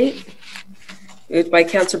update. Moved by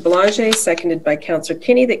Councillor Belanger, seconded by Councillor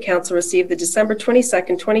Kinney, that council receive the December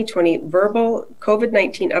 22nd, 2020 verbal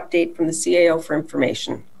COVID-19 update from the CAO for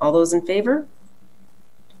information. All those in favor?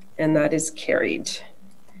 And that is carried.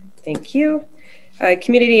 Thank you.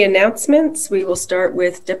 Community announcements. We will start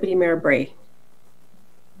with Deputy Mayor Bray.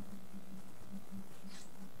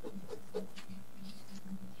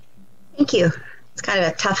 Thank you. It's kind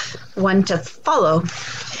of a tough one to follow.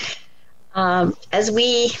 As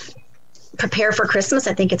we prepare for Christmas,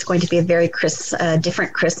 I think it's going to be a very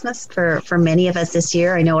different Christmas for many of us this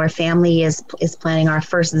year. I know our family is planning our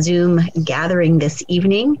first Zoom gathering this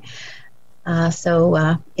evening.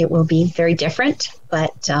 So it will be very different,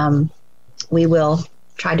 but we will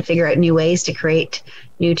try to figure out new ways to create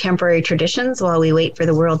new temporary traditions while we wait for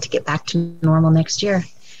the world to get back to normal next year.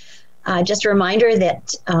 Just a reminder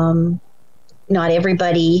that not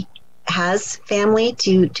everybody has family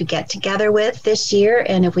to get together with this year,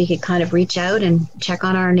 and if we could kind of reach out and check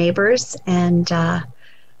on our neighbors and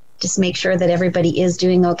just make sure that everybody is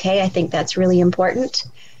doing okay, I think that's really important.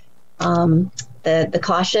 the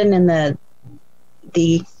caution and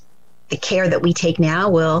the care that we take now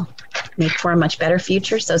will make for a much better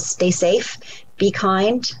future. So stay safe, be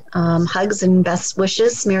kind, hugs and best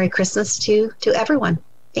wishes. Merry Christmas to everyone.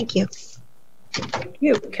 Thank you. Thank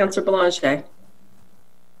you. Councillor Belanger.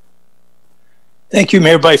 Thank you,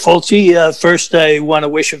 Mayor Byfolchi. First, I want to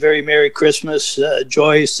wish a very Merry Christmas,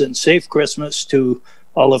 joyous and safe Christmas to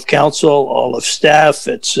all of council, all of staff.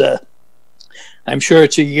 It's, I'm sure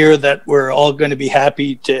it's a year that we're all going to be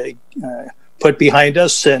happy to put behind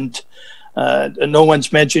us, and no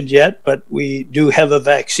one's mentioned yet, but we do have a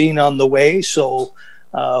vaccine on the way. So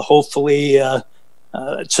hopefully at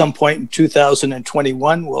some point in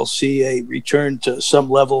 2021, we'll see a return to some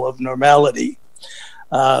level of normality.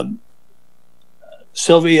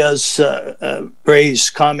 Sylvia's Bray's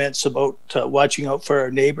comments about watching out for our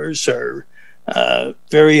neighbors are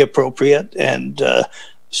very appropriate, and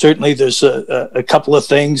certainly there's a couple of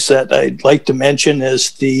things that I'd like to mention.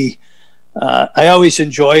 Is I always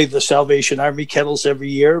enjoy the Salvation Army kettles every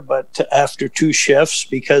year, but after 2 shifts,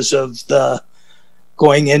 because of the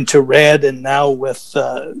going into red and now with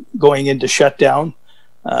going into shutdown,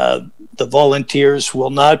 the volunteers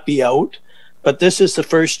will not be out. But this is the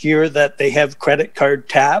first year that they have credit card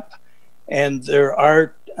tap, and there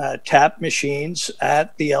are tap machines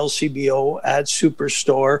at the LCBO, at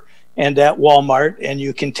Superstore, and at Walmart, and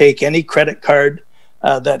you can take any credit card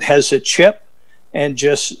that has a chip and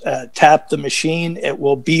just tap the machine. It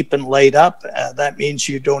will beep and light up. That means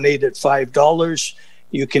you donated $5.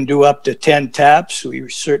 You can do up to 10 taps. We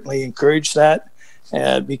certainly encourage that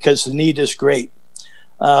because the need is great.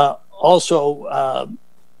 Also,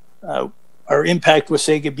 our Impact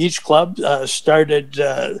Wasaga Beach Club started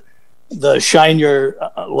the Shine Your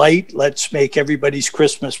Light, Let's Make Everybody's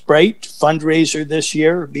Christmas Bright fundraiser this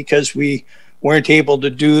year because we weren't able to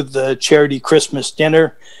do the charity Christmas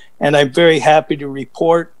dinner. And I'm very happy to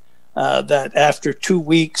report that after 2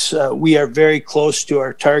 weeks, we are very close to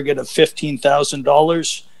our target of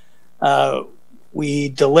 $15,000. We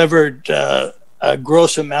delivered a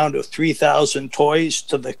gross amount of 3,000 toys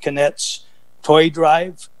to the Canets Toy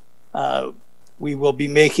Drive. We will be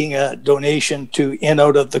making a donation to In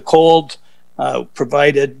Out of the Cold,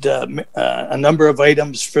 provided a number of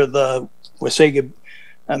items for the Wasaga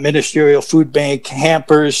Ministerial Food Bank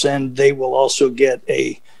hampers, and they will also get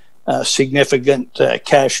a significant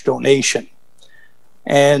cash donation.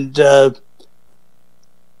 And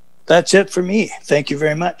that's it for me. Thank you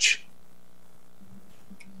very much.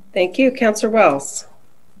 Thank you. Councillor Wells.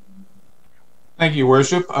 Thank you,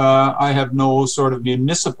 Worship. I have no sort of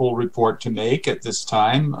municipal report to make at this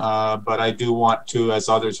time, but I do want to, as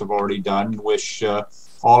others have already done, wish all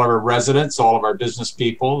of our residents, all of our business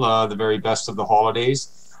people, the very best of the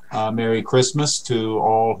holidays. Merry Christmas to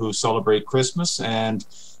all who celebrate Christmas, and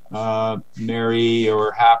merry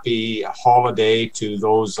or happy holiday to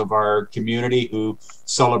those of our community who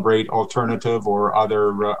celebrate alternative or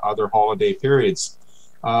other holiday periods.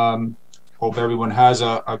 Hope everyone has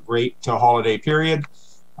a great holiday period,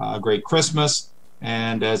 a great Christmas,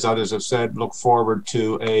 and as others have said, look forward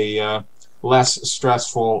to a less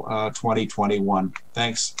stressful 2021.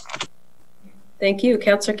 Thanks. Thank you.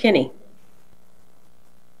 Councillor Kinney.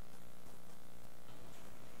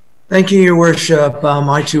 Thank you, Your Worship.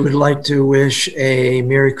 I too would like to wish a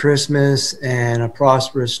Merry Christmas and a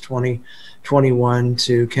prosperous 2021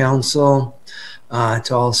 to Council, to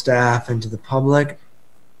all staff, and to the public.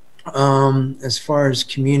 As far as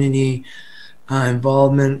community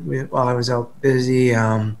involvement, I was out busy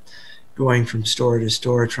going from store to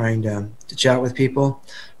store trying to chat with people.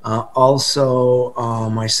 Also,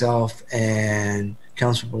 myself and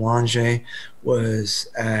Councillor Belanger was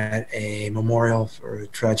at a memorial for a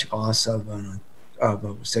tragic loss of a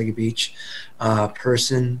Wasaga Beach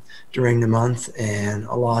person during the month, and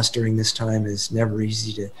a loss during this time is never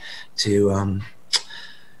easy to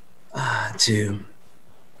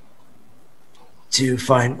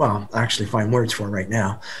find, well, actually find words for right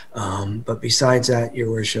now. But besides that,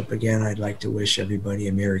 Your Worship, again, I'd like to wish everybody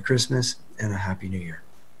a Merry Christmas and a Happy New Year.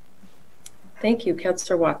 Thank you.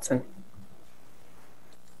 Councillor Watson.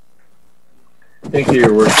 Thank you,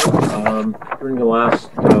 Your Worship. During the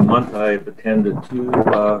last month, I've attended 2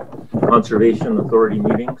 Conservation Authority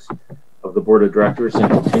meetings of the Board of Directors and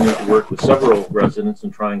continue to work with several residents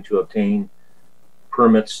in trying to obtain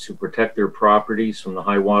permits to protect their properties from the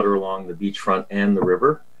high water along the beachfront and the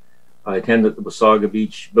river. I attended the Wasaga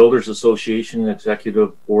Beach Builders Association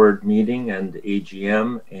Executive Board meeting and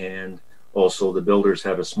AGM, and also the builders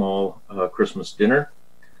had a small Christmas dinner.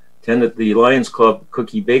 Attended the Lions Club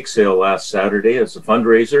Cookie Bake Sale last Saturday as a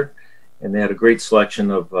fundraiser, and they had a great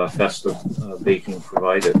selection of festive baking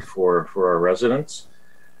provided for our residents.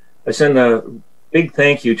 I send a big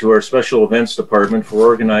thank you to our special events department for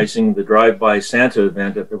organizing the Drive-By Santa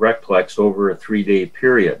event at the Recplex over a 3-day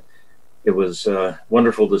period. It was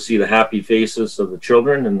wonderful to see the happy faces of the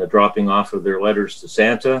children and the dropping off of their letters to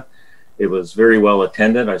Santa. It was very well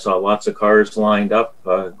attended. I saw lots of cars lined up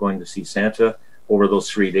going to see Santa over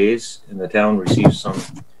those 3 days, and the town received some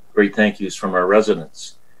great thank yous from our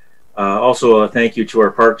residents. Also, a thank you to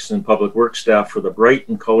our parks and public works staff for the bright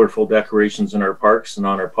and colorful decorations in our parks and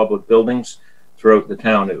on our public buildings throughout the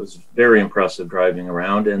town. It was very impressive driving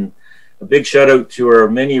around, and a big shout out to our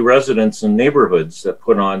many residents and neighborhoods that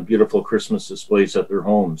put on beautiful Christmas displays at their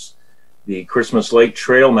homes. The Christmas Light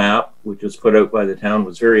Trail Map, which was put out by the town,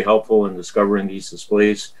 was very helpful in discovering these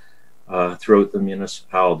displays throughout the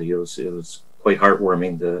municipality. It was quite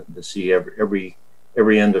heartwarming to see every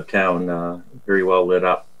end of town very well lit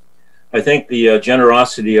up. I thank the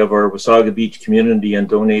generosity of our Wasaga Beach community in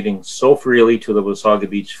donating so freely to the Wasaga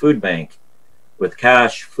Beach Food Bank with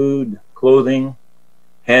cash, food, clothing,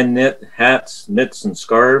 hand knit hats, mitts, and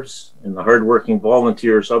scarves, and the hardworking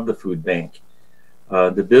volunteers of the food bank.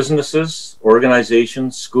 The businesses,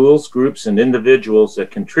 organizations, schools, groups, and individuals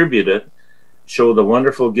that contributed show the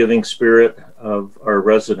wonderful giving spirit of our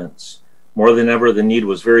residents. More than ever, the need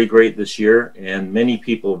was very great this year, and many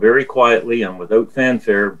people very quietly and without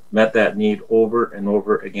fanfare met that need over and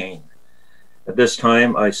over again. At this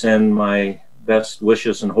time, I send my best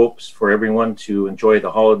wishes and hopes for everyone to enjoy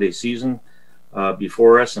the holiday season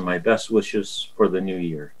before us, and my best wishes for the new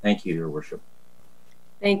year. Thank you, Your Worship.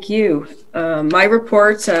 Thank you. My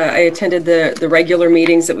report, I attended the regular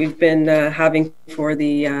meetings that we've been having for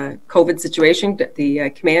the COVID situation,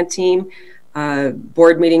 the command team,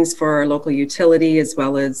 board meetings for our local utility, as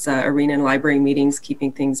well as arena and library meetings,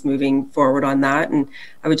 keeping things moving forward on that. And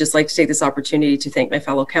I would just like to take this opportunity to thank my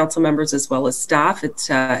fellow council members as well as staff. It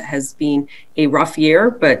has been a rough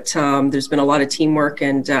year, but there's been a lot of teamwork,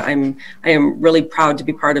 and I am really proud to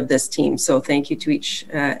be part of this team. So thank you to each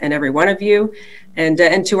and every one of you. And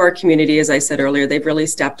to our community, as I said earlier, they've really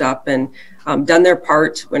stepped up and done their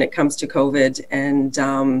part when it comes to COVID.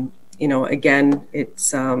 And, you know, again,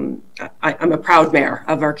 it's I'm a proud mayor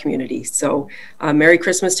of our community. So Merry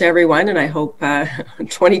Christmas to everyone. And I hope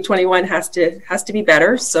 2021 has to be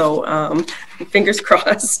better. So fingers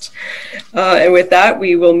crossed. And with that,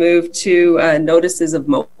 we will move to notices of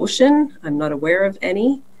motion. I'm not aware of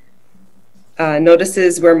any.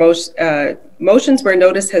 Notices where motions where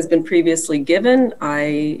notice has been previously given.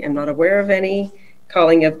 I am not aware of any.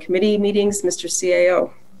 Calling of committee meetings, Mr.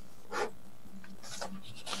 CAO.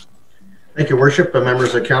 Thank you, Worship, and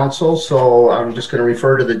members of council. So I'm just going to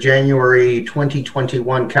refer to the January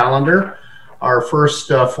 2021 calendar. Our first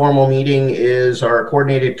formal meeting is our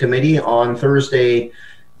coordinated committee on Thursday,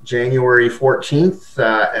 January 14th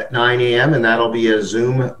at 9 a.m. and that'll be a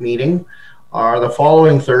Zoom meeting. The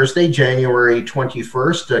following Thursday, January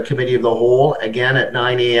 21st, Committee of the Whole, again at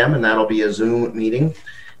 9 a.m., and that'll be a Zoom meeting.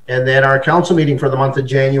 And then our council meeting for the month of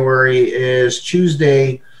January is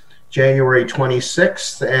Tuesday, January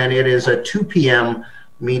 26th, and it is a 2 p.m.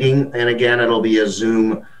 meeting, and again, it'll be a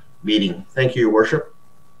Zoom meeting. Thank you, Your Worship.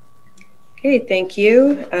 Okay, thank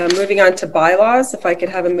you. Moving on to bylaws, if I could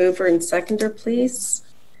have a mover and seconder, please.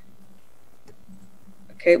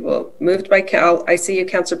 Okay, well, moved by I see you,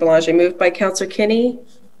 Councillor Belanger. Moved by Councillor Kinney.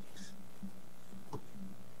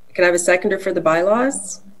 Can I have a seconder for the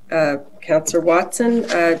bylaws? Councillor Watson.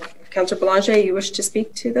 Councillor Belanger, you wish to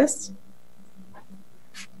speak to this?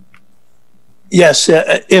 Yes,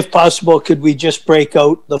 if possible, could we just break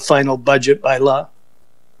out the final budget bylaw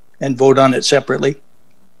and vote on it separately?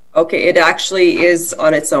 Okay, it actually is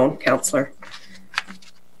on its own, Councillor.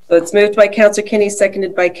 So it's moved by Councillor Kinney,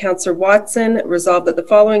 seconded by Councillor Watson. Resolved that the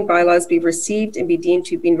following bylaws be received and be deemed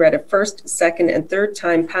to have been read a first, second, and third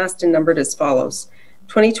time, passed and numbered as follows.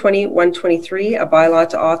 2020-123, a bylaw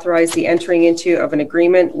to authorize the entering into of an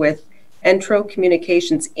agreement with Entro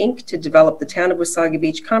Communications, Inc. to develop the Town of Wasaga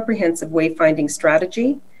Beach Comprehensive Wayfinding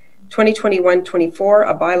Strategy. 2021-24,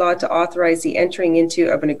 a bylaw to authorize the entering into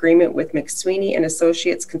of an agreement with McSweeney and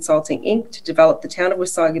Associates Consulting, Inc. to develop the Town of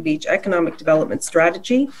Wasaga Beach Economic Development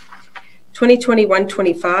Strategy.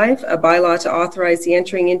 2021-25, a bylaw to authorize the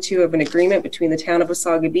entering into of an agreement between the Town of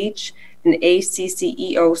Wasaga Beach and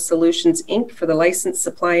ACCEO Solutions, Inc. for the license,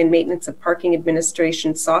 supply, and maintenance of parking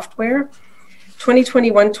administration software.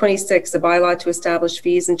 2021-26, a bylaw to establish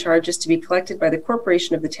fees and charges to be collected by the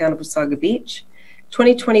Corporation of the Town of Wasaga Beach.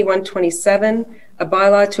 2021-27, a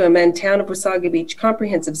bylaw to amend Town of Wasaga Beach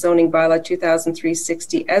Comprehensive Zoning Bylaw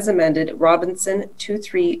 2003-60 as amended, Robinson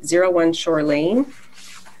 2301 Shore Lane.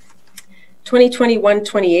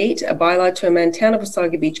 2020-128, a bylaw to amend Town of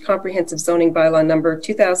Wasaga Beach Comprehensive Zoning Bylaw number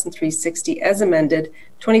 2360 as amended,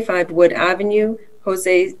 25 Wood Avenue,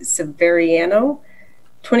 Jose Severiano.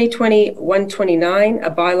 2020-129,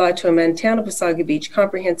 a bylaw to amend Town of Wasaga Beach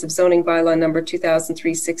Comprehensive Zoning Bylaw number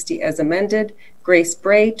 2360 as amended, Grace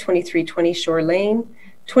Bray, 2320 Shore Lane.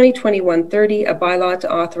 2020-130, a bylaw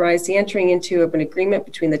to authorize the entering into of an agreement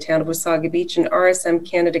between the Town of Wasaga Beach and RSM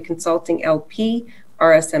Canada Consulting LP,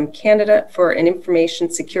 RSM Canada, for an information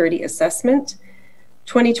security assessment.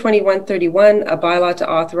 2020-131, a bylaw to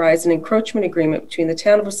authorize an encroachment agreement between the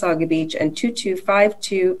Town of Wasaga Beach and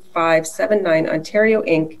 2252579 Ontario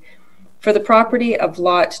Inc. for the property of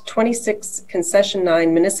Lot 26, Concession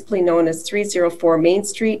 9, municipally known as 304 Main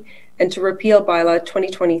Street, and to repeal bylaw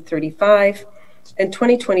 2020-35. And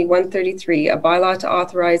 2020-133, a bylaw to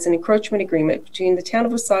authorize an encroachment agreement between the Town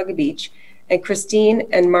of Wasaga Beach and Christine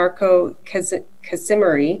and Marco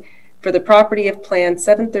Casimiri for the property of Plan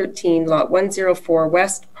 713, Lot 104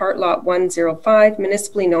 West, Part Lot 105,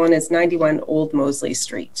 municipally known as 91 Old Mosley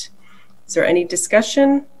Street. Is there any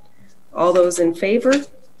discussion? All those in favor?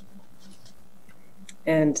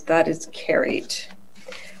 And that is carried.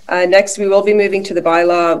 Next, we will be moving to the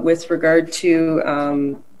bylaw with regard to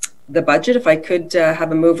the budget. If I could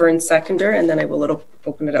have a mover and seconder, and then I will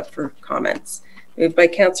open it up for comments. Moved by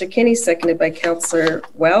Councillor Kinney, seconded by Councillor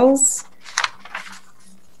Wells.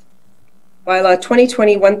 Bylaw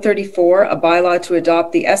 2020-134, a bylaw to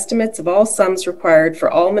adopt the estimates of all sums required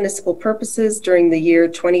for all municipal purposes during the year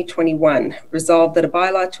 2021. Resolved that a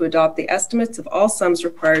bylaw to adopt the estimates of all sums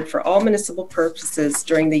required for all municipal purposes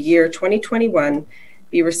during the year 2021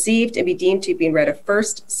 be received and be deemed to be read a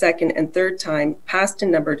first, second, and third time, passed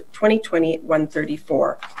and numbered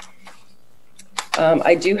 2020-134.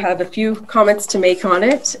 I do have a few comments to make on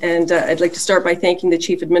it, and I'd like to start by thanking the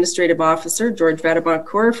Chief Administrative Officer, George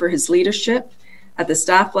Vadaboncourt, for his leadership at the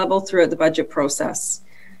staff level throughout the budget process.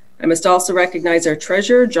 I must also recognize our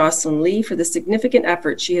Treasurer, Jocelyn Lee, for the significant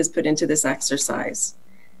effort she has put into this exercise.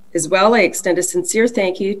 As well, I extend a sincere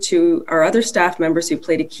thank you to our other staff members who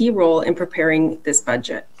played a key role in preparing this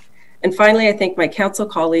budget. And finally, I thank my council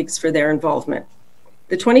colleagues for their involvement.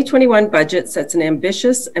 The 2021 budget sets an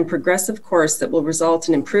ambitious and progressive course that will result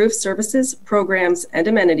in improved services, programs, and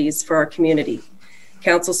amenities for our community.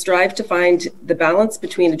 Council strive to find the balance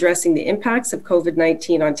between addressing the impacts of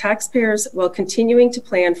COVID-19 on taxpayers while continuing to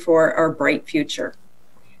plan for our bright future.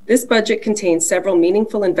 This budget contains several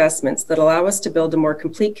meaningful investments that allow us to build a more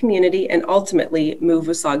complete community and ultimately move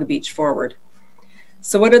Wasaga Beach forward.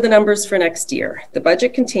 So what are the numbers for next year? The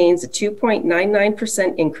budget contains a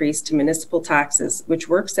 2.99% increase to municipal taxes, which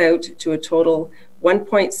works out to a total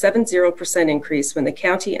 1.70% increase when the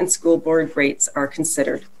county and school board rates are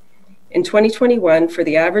considered. In 2021, for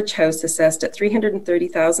the average house assessed at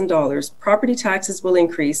 $330,000, property taxes will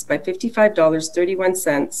increase by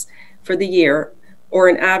 $55.31 for the year, or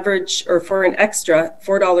an extra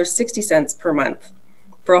 $4.60 per month.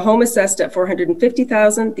 For a home assessed at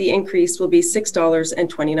 $450,000, the increase will be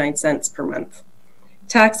 $6.29 per month.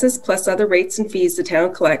 Taxes plus other rates and fees the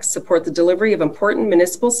town collects support the delivery of important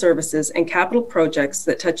municipal services and capital projects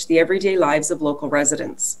that touch the everyday lives of local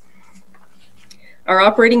residents. Our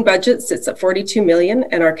operating budget sits at $42 million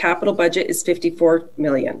and our capital budget is $54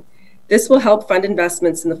 million. This will help fund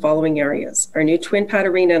investments in the following areas: our new Twin Pad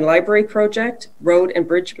Arena and Library project, road and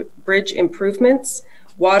bridge improvements,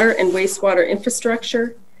 water and wastewater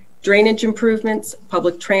infrastructure, drainage improvements,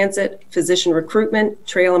 public transit, physician recruitment,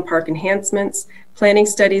 trail and park enhancements, planning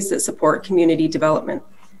studies that support community development.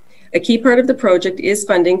 A key part of the project is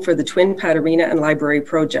funding for the Twin Pad Arena and Library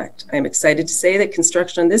project. I am excited to say that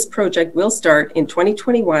construction on this project will start in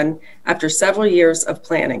 2021 after several years of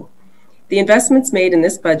planning. The investments made in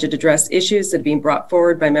this budget address issues that have been brought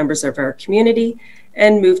forward by members of our community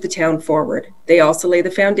and move the town forward. They also lay the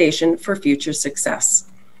foundation for future success.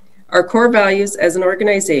 Our core values as an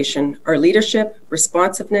organization are leadership,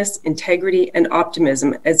 responsiveness, integrity, and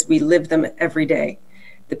optimism as we live them every day.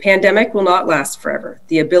 The pandemic will not last forever.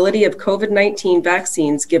 The ability of COVID-19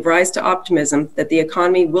 vaccines give rise to optimism that the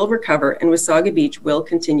economy will recover and Wasaga Beach will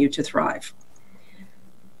continue to thrive.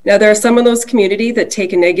 Now, there are some in those community that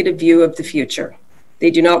take a negative view of the future. They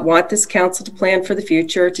do not want this council to plan for the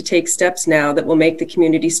future, to take steps now that will make the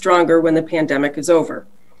community stronger when the pandemic is over.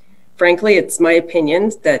 Frankly, it's my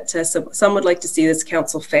opinion that some would like to see this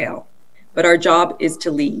council fail, but our job is to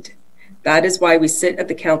lead. That is why we sit at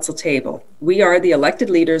the council table. We are the elected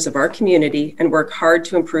leaders of our community and work hard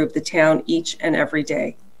to improve the town each and every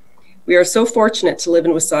day. We are so fortunate to live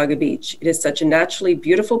in Wasaga Beach. It is such a naturally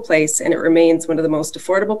beautiful place and it remains one of the most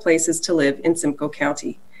affordable places to live in Simcoe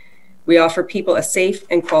County. We offer people a safe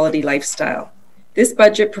and quality lifestyle. This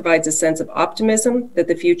budget provides a sense of optimism that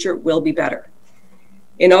the future will be better.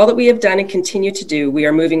 In all that we have done and continue to do, we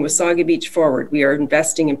are moving Wasaga Beach forward. We are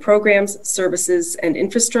investing in programs, services, and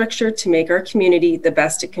infrastructure to make our community the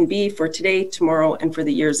best it can be for today, tomorrow, and for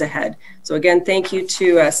the years ahead. So again, thank you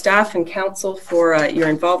to staff and council for your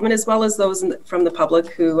involvement, as well as those from the public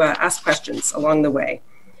who asked questions along the way.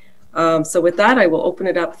 So with that, I will open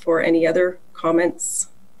it up for any other comments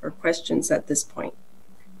or questions at this point.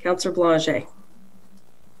 Councillor Blanger.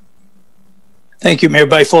 Thank you, Mayor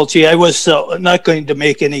Bifulci. I was not going to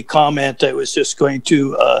make any comment. I was just going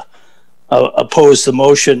to oppose the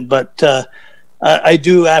motion. But I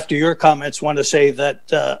do, after your comments, want to say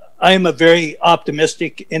that I am a very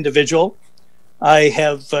optimistic individual. I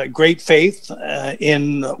have great faith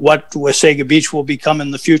in what Wasaga Beach will become in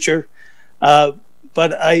the future.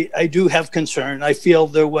 But I do have concern. I feel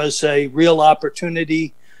there was a real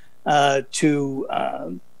opportunity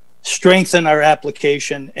to strengthen our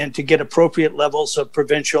application and to get appropriate levels of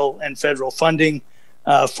provincial and federal funding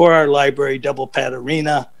for our library double pad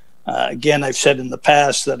arena. Again, I've said in the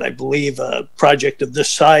past that I believe a project of this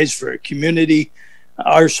size for a community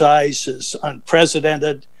our size is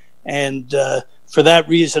unprecedented. And for that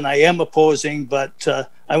reason, I am opposing, but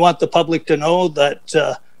I want the public to know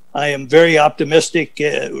that I am very optimistic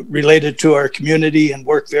related to our community and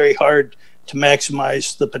work very hard to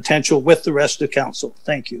maximize the potential with the rest of council.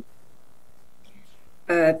 Thank you.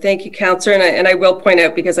 Thank you, Councillor. And I will point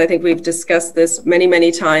out, because I think we've discussed this many,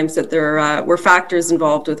 many times, that there were factors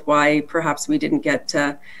involved with why perhaps we didn't get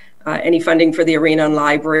any funding for the arena and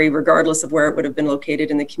library, regardless of where it would have been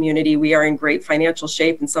located in the community. We are in great financial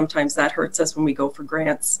shape, and sometimes that hurts us when we go for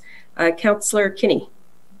grants. Councillor Kinney.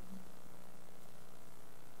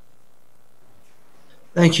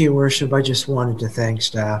 Thank you, Worship. I just wanted to thank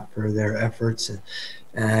staff for their efforts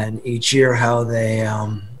and each year how they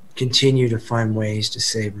continue to find ways to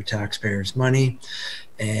save our taxpayers' money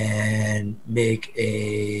and make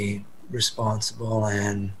a responsible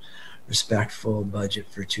and respectful budget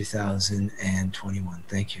for 2021.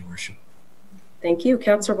 Thank you, Worship. Thank you.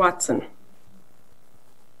 Councillor Watson.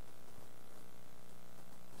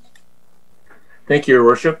 Thank you, Your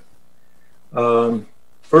Worship.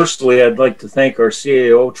 Firstly, I'd like to thank our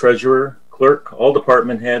CAO, treasurer, clerk, all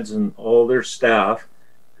department heads, and all their staff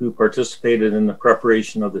who participated in the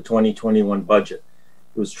preparation of the 2021 budget.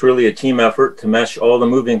 It was truly a team effort to mesh all the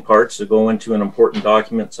moving parts that go into an important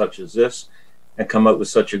document such as this and come up with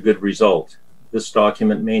such a good result. This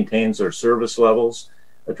document maintains our service levels,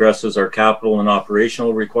 addresses our capital and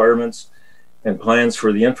operational requirements, and plans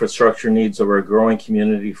for the infrastructure needs of our growing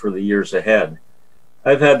community for the years ahead.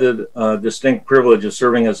 I've had the distinct privilege of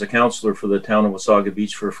serving as a councillor for the town of Wasaga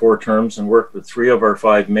Beach for 4 terms and worked with 3 of our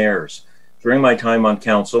 5 mayors. During my time on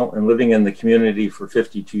council and living in the community for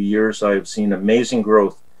 52 years, I have seen amazing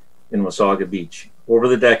growth in Wasaga Beach. Over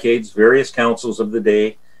the decades, various councils of the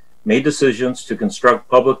day made decisions to construct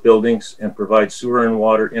public buildings and provide sewer and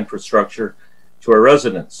water infrastructure to our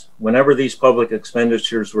residents. Whenever these public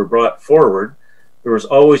expenditures were brought forward, there was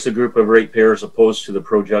always a group of ratepayers opposed to the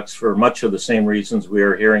projects for much of the same reasons we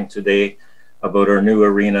are hearing today about our new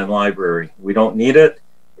arena and library. We don't need it.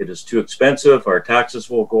 It is too expensive. Our taxes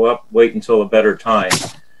will go up. Wait until a better time.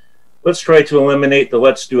 Let's try to eliminate the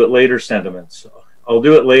let's do it later sentiments. I'll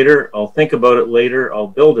do it later. I'll think about it later. I'll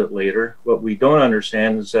build it later. What we don't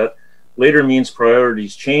understand is that later means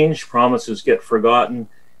priorities change, promises get forgotten,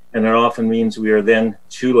 and it often means we are then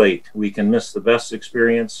too late. We can miss the best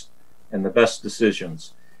experience and the best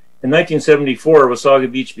decisions. In 1974,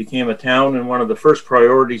 Wasaga Beach became a town, and one of the first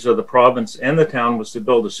priorities of the province and the town was to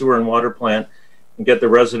build a sewer and water plant and get the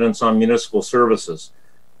residents on municipal services.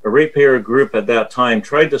 A ratepayer group at that time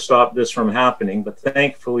tried to stop this from happening, but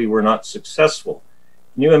thankfully were not successful.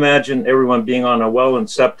 Can you imagine everyone being on a well and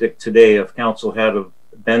septic today if council had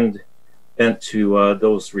been bent to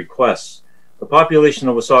those requests? The population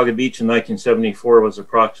of Wasaga Beach in 1974 was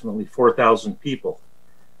approximately 4,000 people.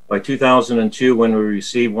 By 2002, when we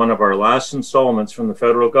received one of our last installments from the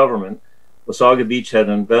federal government, Wasaga Beach had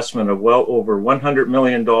an investment of well over $100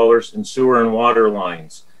 million in sewer and water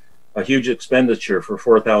lines, a huge expenditure for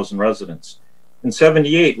 4,000 residents. In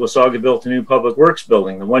 '78, Wasaga built a new public works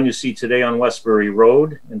building, the one you see today on Westbury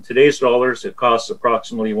Road. In today's dollars, it costs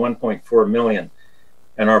approximately $1.4 million,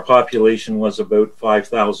 and our population was about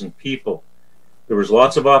 5,000 people. There was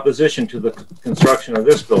lots of opposition to the construction of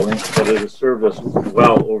this building, but it has served us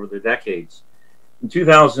well over the decades. In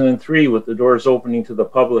 2003, with the doors opening to the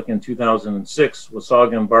public in 2006,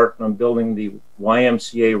 Wasaga embarked on building the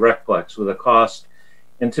YMCA Recplex with a cost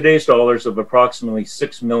in today's dollars of approximately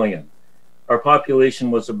 $6 million. our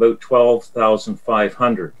population was about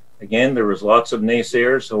 12,500. Again, there was lots of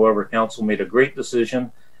naysayers. However, council made a great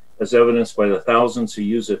decision, as evidenced by the thousands who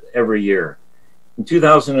use it every year. In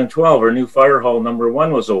 2012, our new fire hall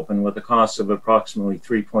 #1 was opened with a cost of approximately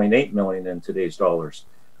 $3.8 million in today's dollars.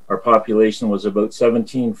 Our population was about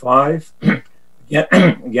 17,500.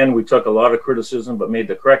 Again, we took a lot of criticism, but made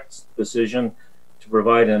the correct decision to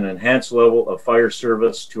provide an enhanced level of fire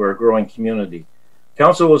service to our growing community.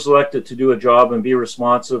 Council was elected to do a job and be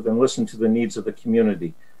responsive and listen to the needs of the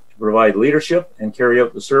community, to provide leadership and carry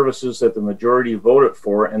out the services that the majority voted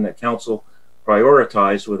for and that council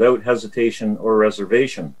prioritized without hesitation or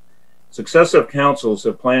reservation. Successive councils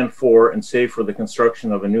have planned for and saved for the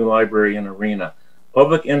construction of a new library and arena.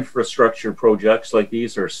 Public infrastructure projects like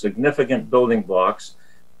these are significant building blocks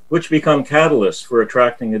which become catalysts for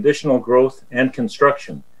attracting additional growth and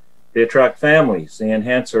construction. They attract families, they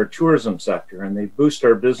enhance our tourism sector, and they boost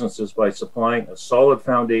our businesses by supplying a solid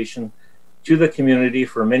foundation to the community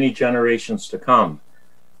for many generations to come.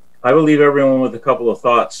 I will leave everyone with a couple of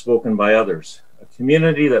thoughts spoken by others. A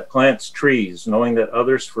community that plants trees, knowing that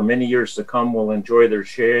others for many years to come will enjoy their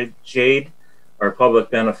shade, are public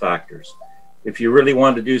benefactors. If you really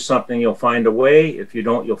want to do something, you'll find a way. If you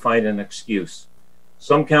don't, you'll find an excuse.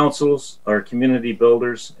 Some councils are community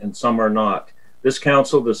builders and some are not. This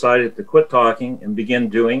council decided to quit talking and begin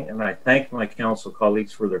doing, and I thank my council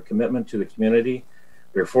colleagues for their commitment to the community,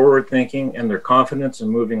 their forward thinking, and their confidence in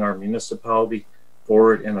moving our municipality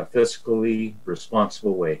forward in a fiscally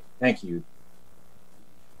responsible way. Thank you.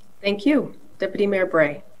 Thank you. Deputy Mayor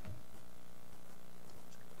Bray.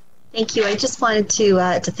 Thank you. I just wanted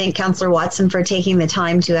to thank Councillor Watson for taking the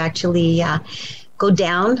time to actually go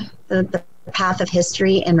down the path of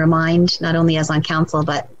history and remind not only us on council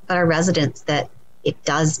but our residents that it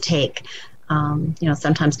does take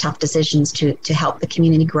sometimes tough decisions to help the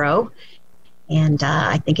community grow. And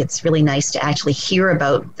I think it's really nice to actually hear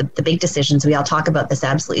about the big decisions. We all talk about this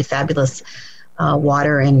absolutely fabulous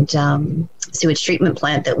water and sewage treatment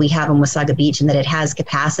plant that we have in Wasaga Beach, and that it has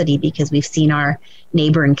capacity because we've seen our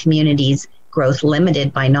neighboring communities' growth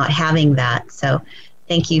limited by not having that. So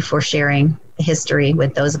thank you for sharing the history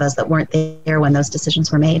with those of us that weren't there when those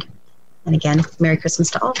decisions were made. And again, Merry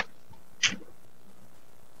Christmas to all.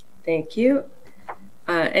 Thank you.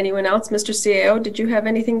 Anyone else? Mr. CAO, did you have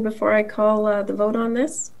anything before I call the vote on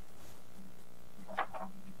this?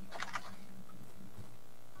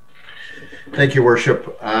 Thank you,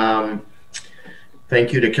 Worship.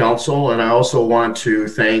 Thank you to Council, and I also want to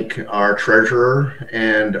thank our Treasurer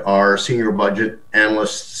and our Senior Budget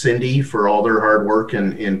Analyst, Cindy, for all their hard work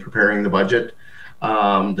in preparing the budget.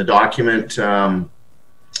 The document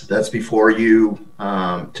that's before you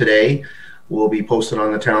today will be posted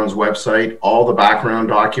on the town's website. All the background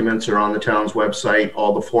documents are on the town's website,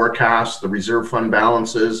 all the forecasts, the reserve fund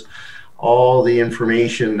balances, all the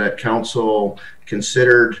information that Council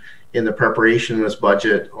considered in the preparation of this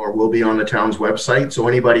budget or will be on the town's website. So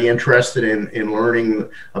anybody interested in learning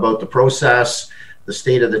about the process, the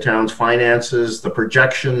state of the town's finances, the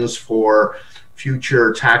projections for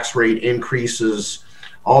future tax rate increases,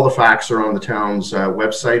 all the facts are on the town's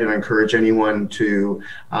website, and I encourage anyone to,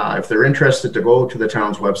 if they're interested, to go to the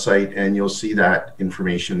town's website and you'll see that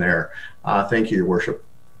information there. Thank you, Your Worship.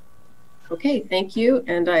 Okay, thank you.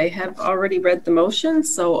 And I have already read the motion,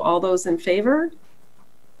 so all those in favor?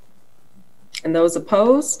 And those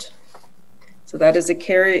opposed? So that is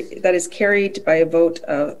carried by a vote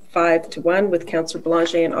of 5-1 with Councillor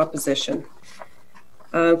Belanger in opposition.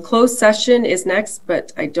 Closed session is next,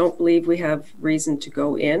 but I don't believe we have reason to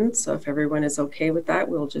go in. So if everyone is okay with that,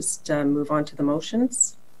 we'll just move on to the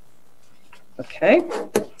motions. Okay.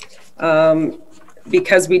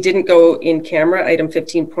 Because we didn't go in camera, item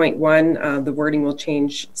 15.1, the wording will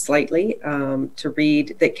change slightly to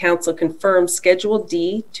read that Council confirms Schedule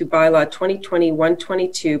D to Bylaw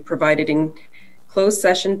 2020-122 provided in closed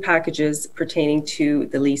session packages pertaining to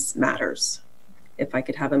the lease matters. If I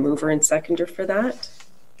could have a mover and seconder for that.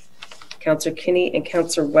 Councillor Kinney and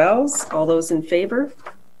Councillor Wells, all those in favor?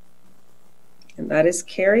 And that is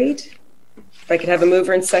carried. If I could have a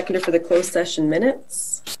mover and seconder for the closed session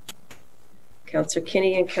minutes. Councillor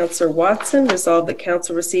Kinney and Councillor Watson, resolve that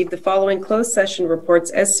Council receive the following closed session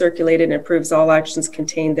reports as circulated and approves all actions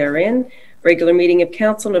contained therein. Regular meeting of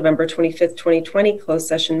Council, November 25th, 2020, closed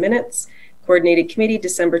session minutes. Coordinated Committee,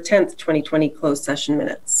 December 10th, 2020, closed session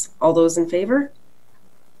minutes. All those in favor?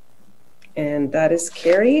 And that is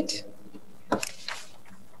carried.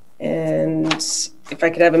 And if I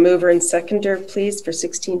could have a mover and seconder, please, for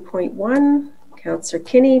 16.1. Councillor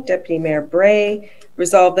Kinney, Deputy Mayor Bray,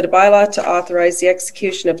 Resolved that a bylaw to authorize the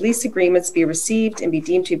execution of lease agreements be received and be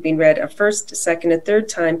deemed to have been read a first, second, and third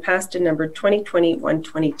time, passed and numbered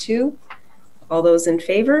 2020-122. All those in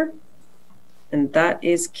favor? And that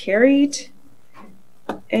is carried.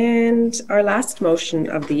 And our last motion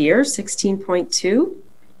of the year, 16.2.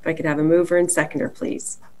 If I could have a mover and seconder,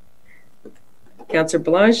 please. Councillor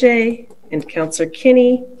Belanger and Councillor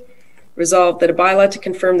Kinney. Resolved that a bylaw to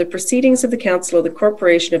confirm the proceedings of the Council of the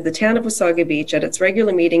Corporation of the Town of Wasaga Beach at its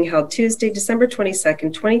regular meeting held Tuesday, December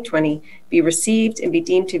 22nd, 2020, be received and be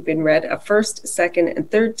deemed to have been read a first, second,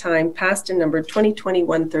 and third time, passed and numbered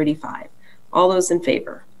 2020-135. All those in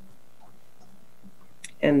favor?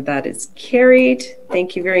 And that is carried.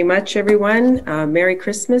 Thank you very much, everyone. Merry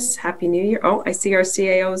Christmas. Happy New Year. Oh, I see our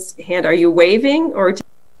CAO's hand. Are you waving or?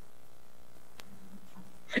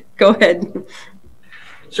 Go ahead.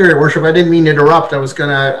 Sorry, Your Worship, I didn't mean to interrupt. I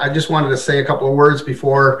just wanted to say a couple of words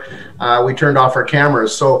before we turned off our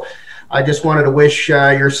cameras. So I just wanted to wish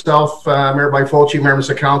yourself, Mayor Byfolchi, members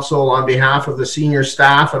of council, on behalf of the senior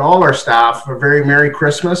staff and all our staff, a very Merry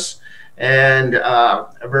Christmas and a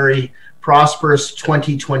very prosperous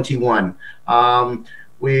 2021.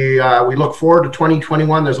 We look forward to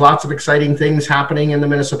 2021. There's lots of exciting things happening in the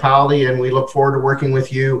municipality, and we look forward to working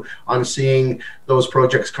with you on seeing those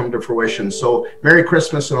projects come to fruition. So Merry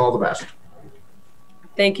Christmas and all the best.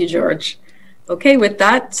 Thank you, George. Okay, with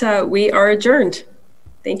that, we are adjourned.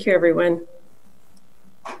 Thank you, everyone.